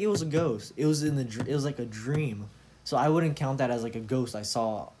 I don't think it was a ghost. It was it was like a dream. So I wouldn't count that as like a ghost I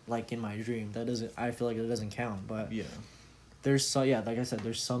saw like in my dream. I feel like it doesn't count. But Yeah. there's like I said,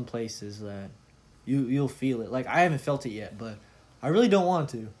 there's some places that you'll feel it. Like I haven't felt it yet, but I really don't want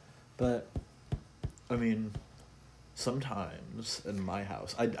to. But I mean, sometimes in my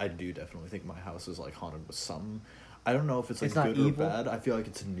house, I do definitely think my house is like haunted with some. I don't know if it's like It's not good evil? or bad. I feel like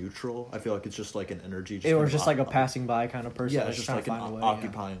it's neutral. I feel like it's just like an energy. it was kind of just like a op- passing by kind of person. Yeah, that's it's just trying like to an find a way.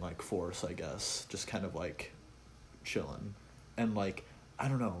 occupying like force, I guess. Just kind of like chilling, and like I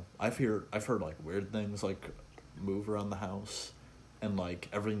don't know. I've heard like weird things like move around the house, and like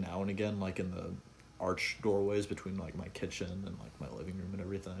every now and again, like in the arch doorways between like my kitchen and like my living room and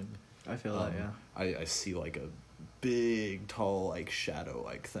everything. I feel that, yeah. I see like a big tall like shadow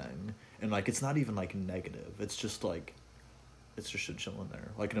like thing, and like it's not even like negative. It's just a chilling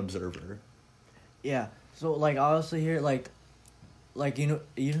there, like an observer. Yeah. So like I also hear like you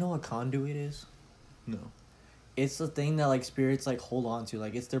know what conduit is? No. It's the thing that like spirits like hold on to.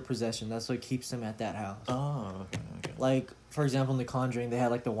 Like it's their possession. That's what keeps them at that house. Oh, okay. Like for example in The Conjuring they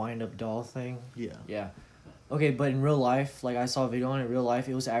had like the wind up doll thing. Yeah. Yeah. Okay, but in real life, like I saw a video on it, in real life,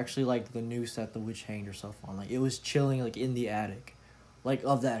 it was actually like the noose that the witch hanged herself on. Like it was chilling like in the attic, like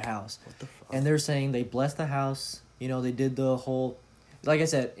of that house. What the fuck? And they're saying they blessed the house. You know, they did the whole, like I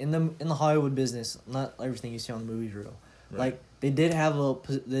said, in the Hollywood business, not everything you see on the movies real. Right. Like they did have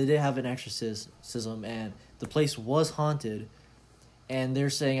an exorcism, and the place was haunted. And they're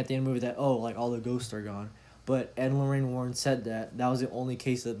saying at the end of the movie that like all the ghosts are gone. But Ed and Lorraine Warren said that was the only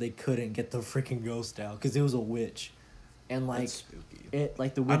case that they couldn't get the freaking ghost out because it was a witch, and like That's spooky. it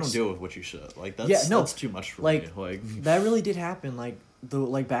like the witch. I don't deal with witchy shit. Like that's Yeah, no, that's too much for like, me. Like that really did happen. Like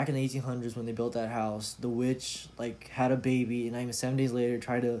back in the 1800s when they built that house, the witch like had a baby, and even 7 days later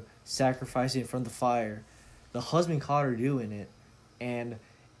tried to sacrifice it in front of the fire. The husband caught her doing it, and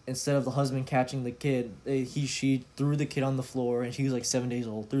instead of the husband catching the kid, she threw the kid on the floor, and she was like 7 days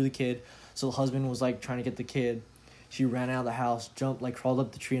old. Threw the kid. So the husband was like trying to get the kid. She ran out of the house, jumped, like crawled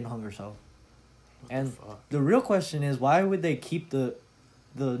up the tree and hung herself. And fuck? the real question is, why would they keep the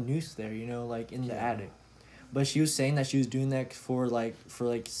noose there? You know, like in the attic. But she was saying that she was doing that for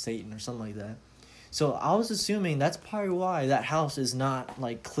Satan or something like that. So I was assuming that's probably why that house is not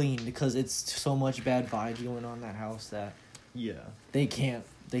like clean, because it's so much bad vibes going on in that house that Yeah. they can't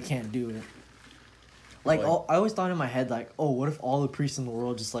do it. Like, I always thought in my head like, oh, what if all the priests in the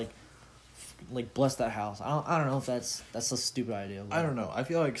world just like bless that house? I don't know if that's a stupid idea. But I don't know. I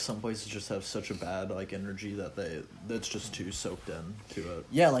feel like some places just have such a bad like energy that's just too soaked in to it.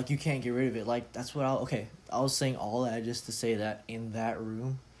 Yeah, like you can't get rid of it. Like that's what I was saying all that just to say that in that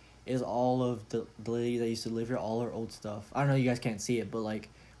room is all of the lady that used to live here, all her old stuff. I don't know, you guys can't see it, but like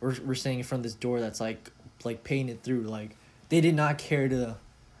we're saying in front of this door that's like painted through. Like they did not care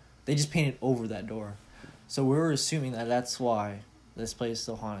they just painted over that door. So we were assuming that that's why this place is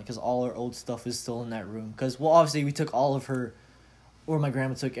still haunted, because all her old stuff is still in that room. Because, well, obviously we took all of her, or my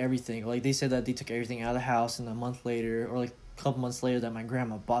grandma took everything. Like, they said that they took everything out of the house, and a month later, or like a couple months later, that my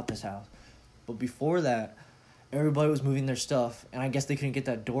grandma bought this house. But before that, everybody was moving their stuff, and I guess they couldn't get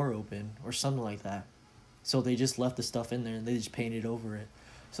that door open, or something like that. So they just left the stuff in there, and they just painted over it.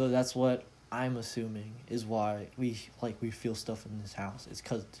 So that's what I'm assuming is why we feel stuff in this house. It's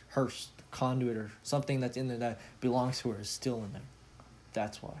because her conduit or something that's in there that belongs to her is still in there.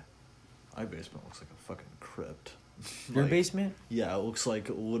 That's why. My basement looks like a fucking crypt. Your Like, basement? Yeah, it looks like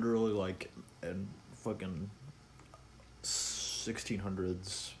literally like a fucking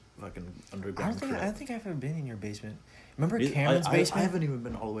 1600s fucking I underground. don't crypt. think I've ever been in your basement. Remember It- Cameron's I basement? haven't even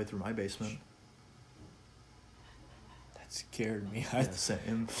been all the way through my basement. That scared me. Yeah,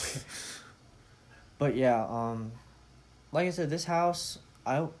 same. But yeah, like I said, this house,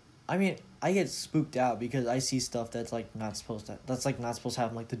 I mean, I get spooked out because I see stuff that's like not supposed to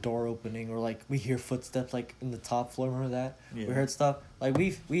have like the door opening, or like we hear footsteps like in the top floor. Remember that? Yeah. We heard stuff like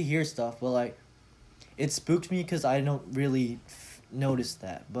we hear stuff, but like it spooked me because I don't really notice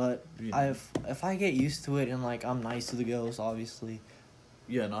that. But Yeah. if I get used to it and like I'm nice to the ghosts, obviously.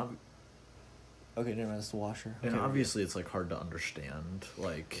 Yeah, Okay, never mind. It's the washer. and Okay, obviously it's like hard to understand,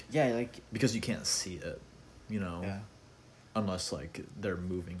 like yeah, like because you can't see it, you know, yeah. unless like they're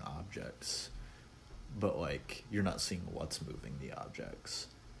moving objects, but like you're not seeing what's moving the objects,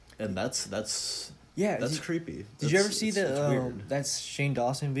 and that's Yeah, that's creepy. Did you ever That's- see it's the weird. that Shane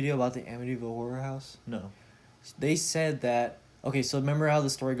Dawson video about the Amityville Horror House? No. They said that okay, so remember how the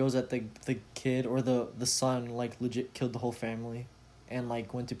story goes that the kid or the son like legit killed the whole family and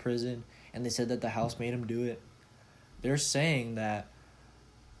like went to prison, and they said that the house made him do it. They're saying that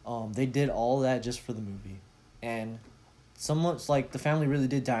they did all that just for the movie. And someone's like the family really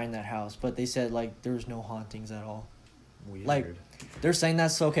did die in that house, but they said like there was no hauntings at all. Weird. Like, they're saying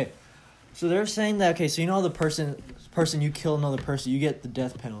that's so okay. So they're saying that okay, so you know the person you kill another person, you get the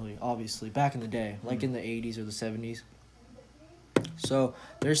death penalty, obviously, back in the day, like in the 80s or the 70s. So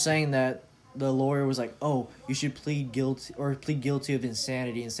they're saying that the lawyer was like, "Oh, you should plead guilty of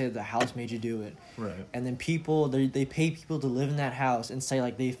insanity and say that the house made you do it." right. And then people they pay people to live in that house and say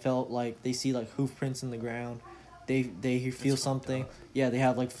like they felt like they see like hoof prints in the ground. They feel fucked something. up. Yeah, they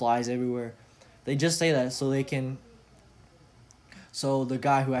have like flies everywhere. They just say that so they can. So the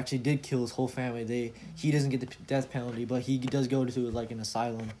guy who actually did kill his whole family, he doesn't get the death penalty, but he does go to like an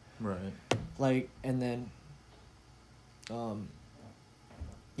asylum. Right. Like, and then,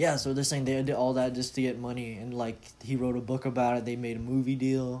 yeah, so they're saying they did all that just to get money, and like he wrote a book about it. They made a movie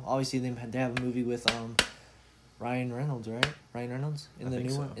deal. Obviously, they have a movie with Ryan Reynolds, right? Ryan Reynolds in I the think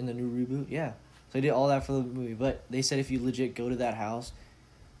new so. one, in the new reboot. Yeah, so they did all that for the movie. But they said if you legit go to that house,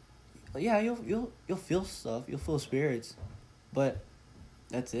 yeah, you'll feel stuff. You'll feel spirits, but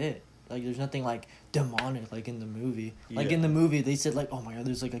that's it. Like, there's nothing like demonic like in the movie. Like in Yeah. the movie, they said like, "Oh my god,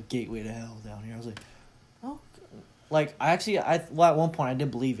 there's like a gateway to hell down here." I was like, "Oh." Like, at one point I did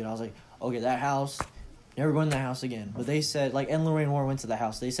believe it. I was like, okay, that house, never going to that house again. But they said, like, Ed and Lorraine Warren went to the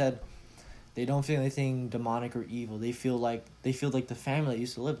house. They said they don't feel anything demonic or evil. They feel like the family that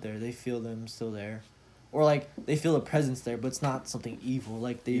used to live there. They feel them still there, or like they feel a presence there, but it's not something evil.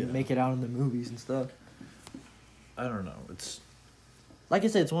 Like they Yeah. make it out in the movies and stuff. I don't know. It's Like I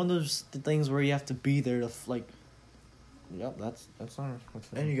said, it's one of those things where you have to be there to like. Yep, that's not.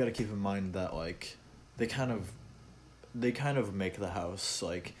 and you got to keep in mind that like they kind of make the house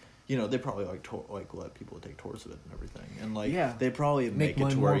like, you know, they probably like let people take tours of it and everything, and like Yeah. they probably Make make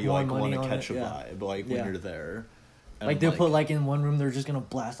it to where you more like money want to on catch it, a yeah. vibe like Yeah. when you're there. Like And, they'll put like in one room they're just gonna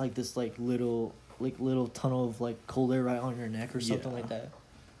blast like this like little tunnel of like cold air right on your neck or something Yeah. like that.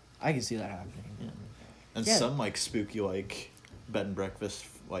 I can see that happening. Yeah. And Yeah. some like spooky like bed and breakfast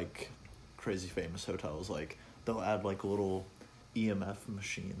like crazy famous hotels, like they'll add like little EMF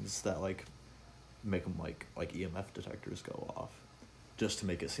machines that like make them like EMF detectors go off, just to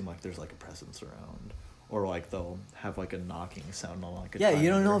make it seem like there's like a presence around, or like they'll have like a knocking sound on like a Yeah, you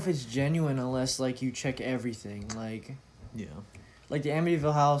don't know timer. if it's genuine unless like you check everything. Like Yeah. the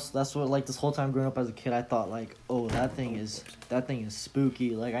Amityville house, that's what like this whole time growing up as a kid I thought like, oh, that thing is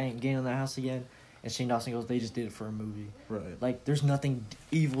spooky. Like I ain't getting in that house again. And Shane Dawson goes, they just did it for a movie. Right. Like there's nothing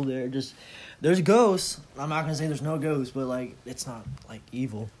evil there. Just there's ghosts. I'm not gonna say there's no ghosts, but like it's not like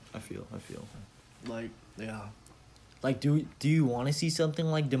evil. I feel. Like, yeah. Like, do you want to see something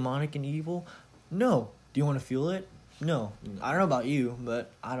like demonic and evil? No. Do you want to feel it? No. No. I don't know about you,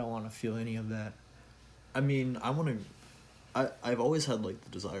 but I don't want to feel any of that. I mean, I've always had like the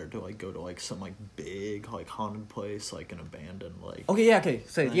desire to like go to like some like big like haunted place, like an abandoned like. Okay, yeah, okay.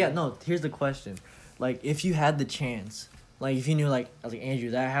 So, Right. yeah, no, here's the question. Like, if you had the chance, like, if you knew, like, I was like, Andrew,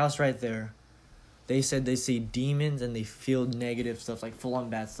 that house right there, they said they see demons and they feel negative stuff, like full-on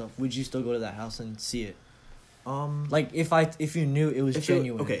bad stuff. Would you still go to that house and see it? Like, if you knew it was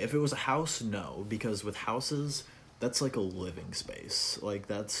genuine. If it was a house, no, because with houses, that's like a living space. Like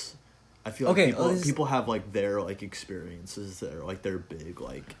that's, I feel like Okay, people have like their like experiences there, like they're big,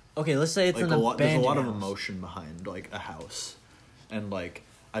 like Okay, let's say it's like an a lot. There's a abandoned lot of house. emotion behind like a house, and like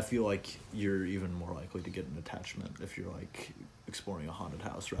I feel like you're even more likely to get an attachment if you're like exploring a haunted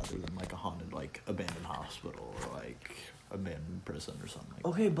house rather than like a haunted like abandoned hospital or like abandoned prison or something like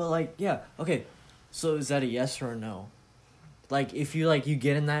Okay, but like, yeah, okay. So is that a yes or a no? Like if you like you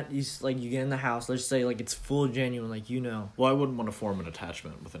get in that you get in the house. Let's say like it's full genuine. Like you know. Well, I wouldn't want to form an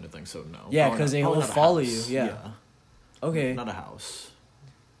attachment with anything, so no. Yeah, Probably because not- they probably will not a follow house. you. Yeah. Okay. Not a house.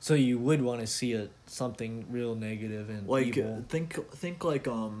 So you would want to see something real negative and Like evil. think like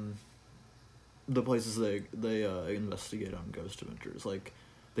the places they investigate on ghost adventures. Like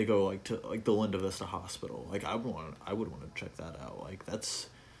they go like to like the Linda Vista Hospital. Like I would want to check that out. Like that's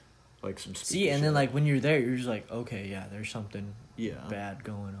like some spooky See, and then shit. like when you're there, you're just like, okay, yeah, there's something yeah bad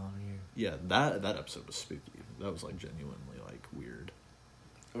going on here. yeah that episode was spooky. That was like genuinely like weird.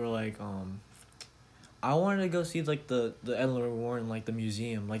 Or like I wanted to go see like the Edward Warren like the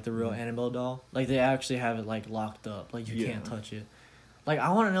museum, like the real Mhm. Annabelle doll. Like they actually have it like locked up, like you Yeah. can't touch it. Like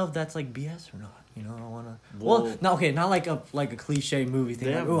I want to know if that's like BS or not. You know, I want to. Well- Well, no, okay, not like a cliche movie thing.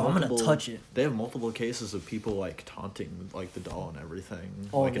 They Like, have oh, I'm gonna multiple- touch it. They have multiple cases of people like taunting like the doll and everything.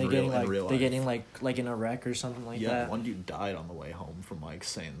 Oh, like and in they real, getting like in real they life. getting like in a wreck or something like yeah, that. one dude died on the way home from like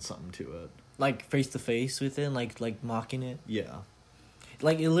saying something to it. Like face to face with it, like mocking it. Yeah.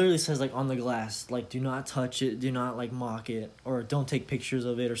 Like it literally says like on the glass, like do not touch it, do not like mock it, or don't take pictures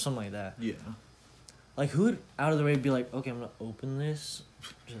of it or something like that. Yeah. Like who would out of the way be like, okay, I'm gonna open this,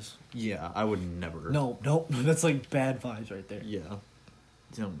 just Yeah, I would never. nope, that's like bad vibes right there. Yeah.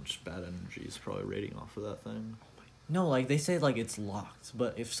 You know how much bad energy is probably rating off of that thing. No, like they say like it's locked,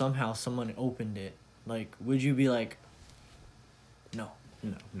 but if somehow someone opened it, like would you be like, no?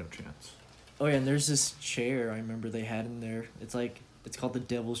 No, no chance. Oh yeah, and there's this chair I remember they had in there. It's like it's called the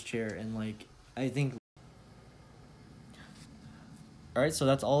Devil's Chair, and like I think. All right, so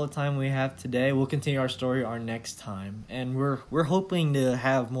that's all the time we have today. We'll continue our story our next time, and we're hoping to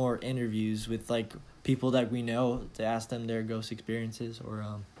have more interviews with like people that we know to ask them their ghost experiences,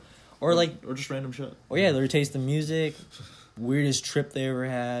 or like or just random shit. or yeah, their taste in music, weirdest trip they ever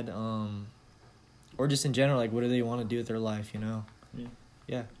had, or just in general, like what do they want to do with their life, you know? Yeah.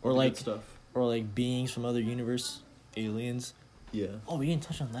 Yeah, All or the like good stuff. or like beings from other universe, aliens. Yeah. Oh, we didn't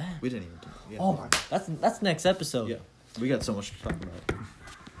touch on that. We didn't even do yeah. Oh my, that's next episode. Yeah. We got so much to talk about.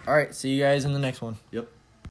 All right, see you guys in the next one. Yep.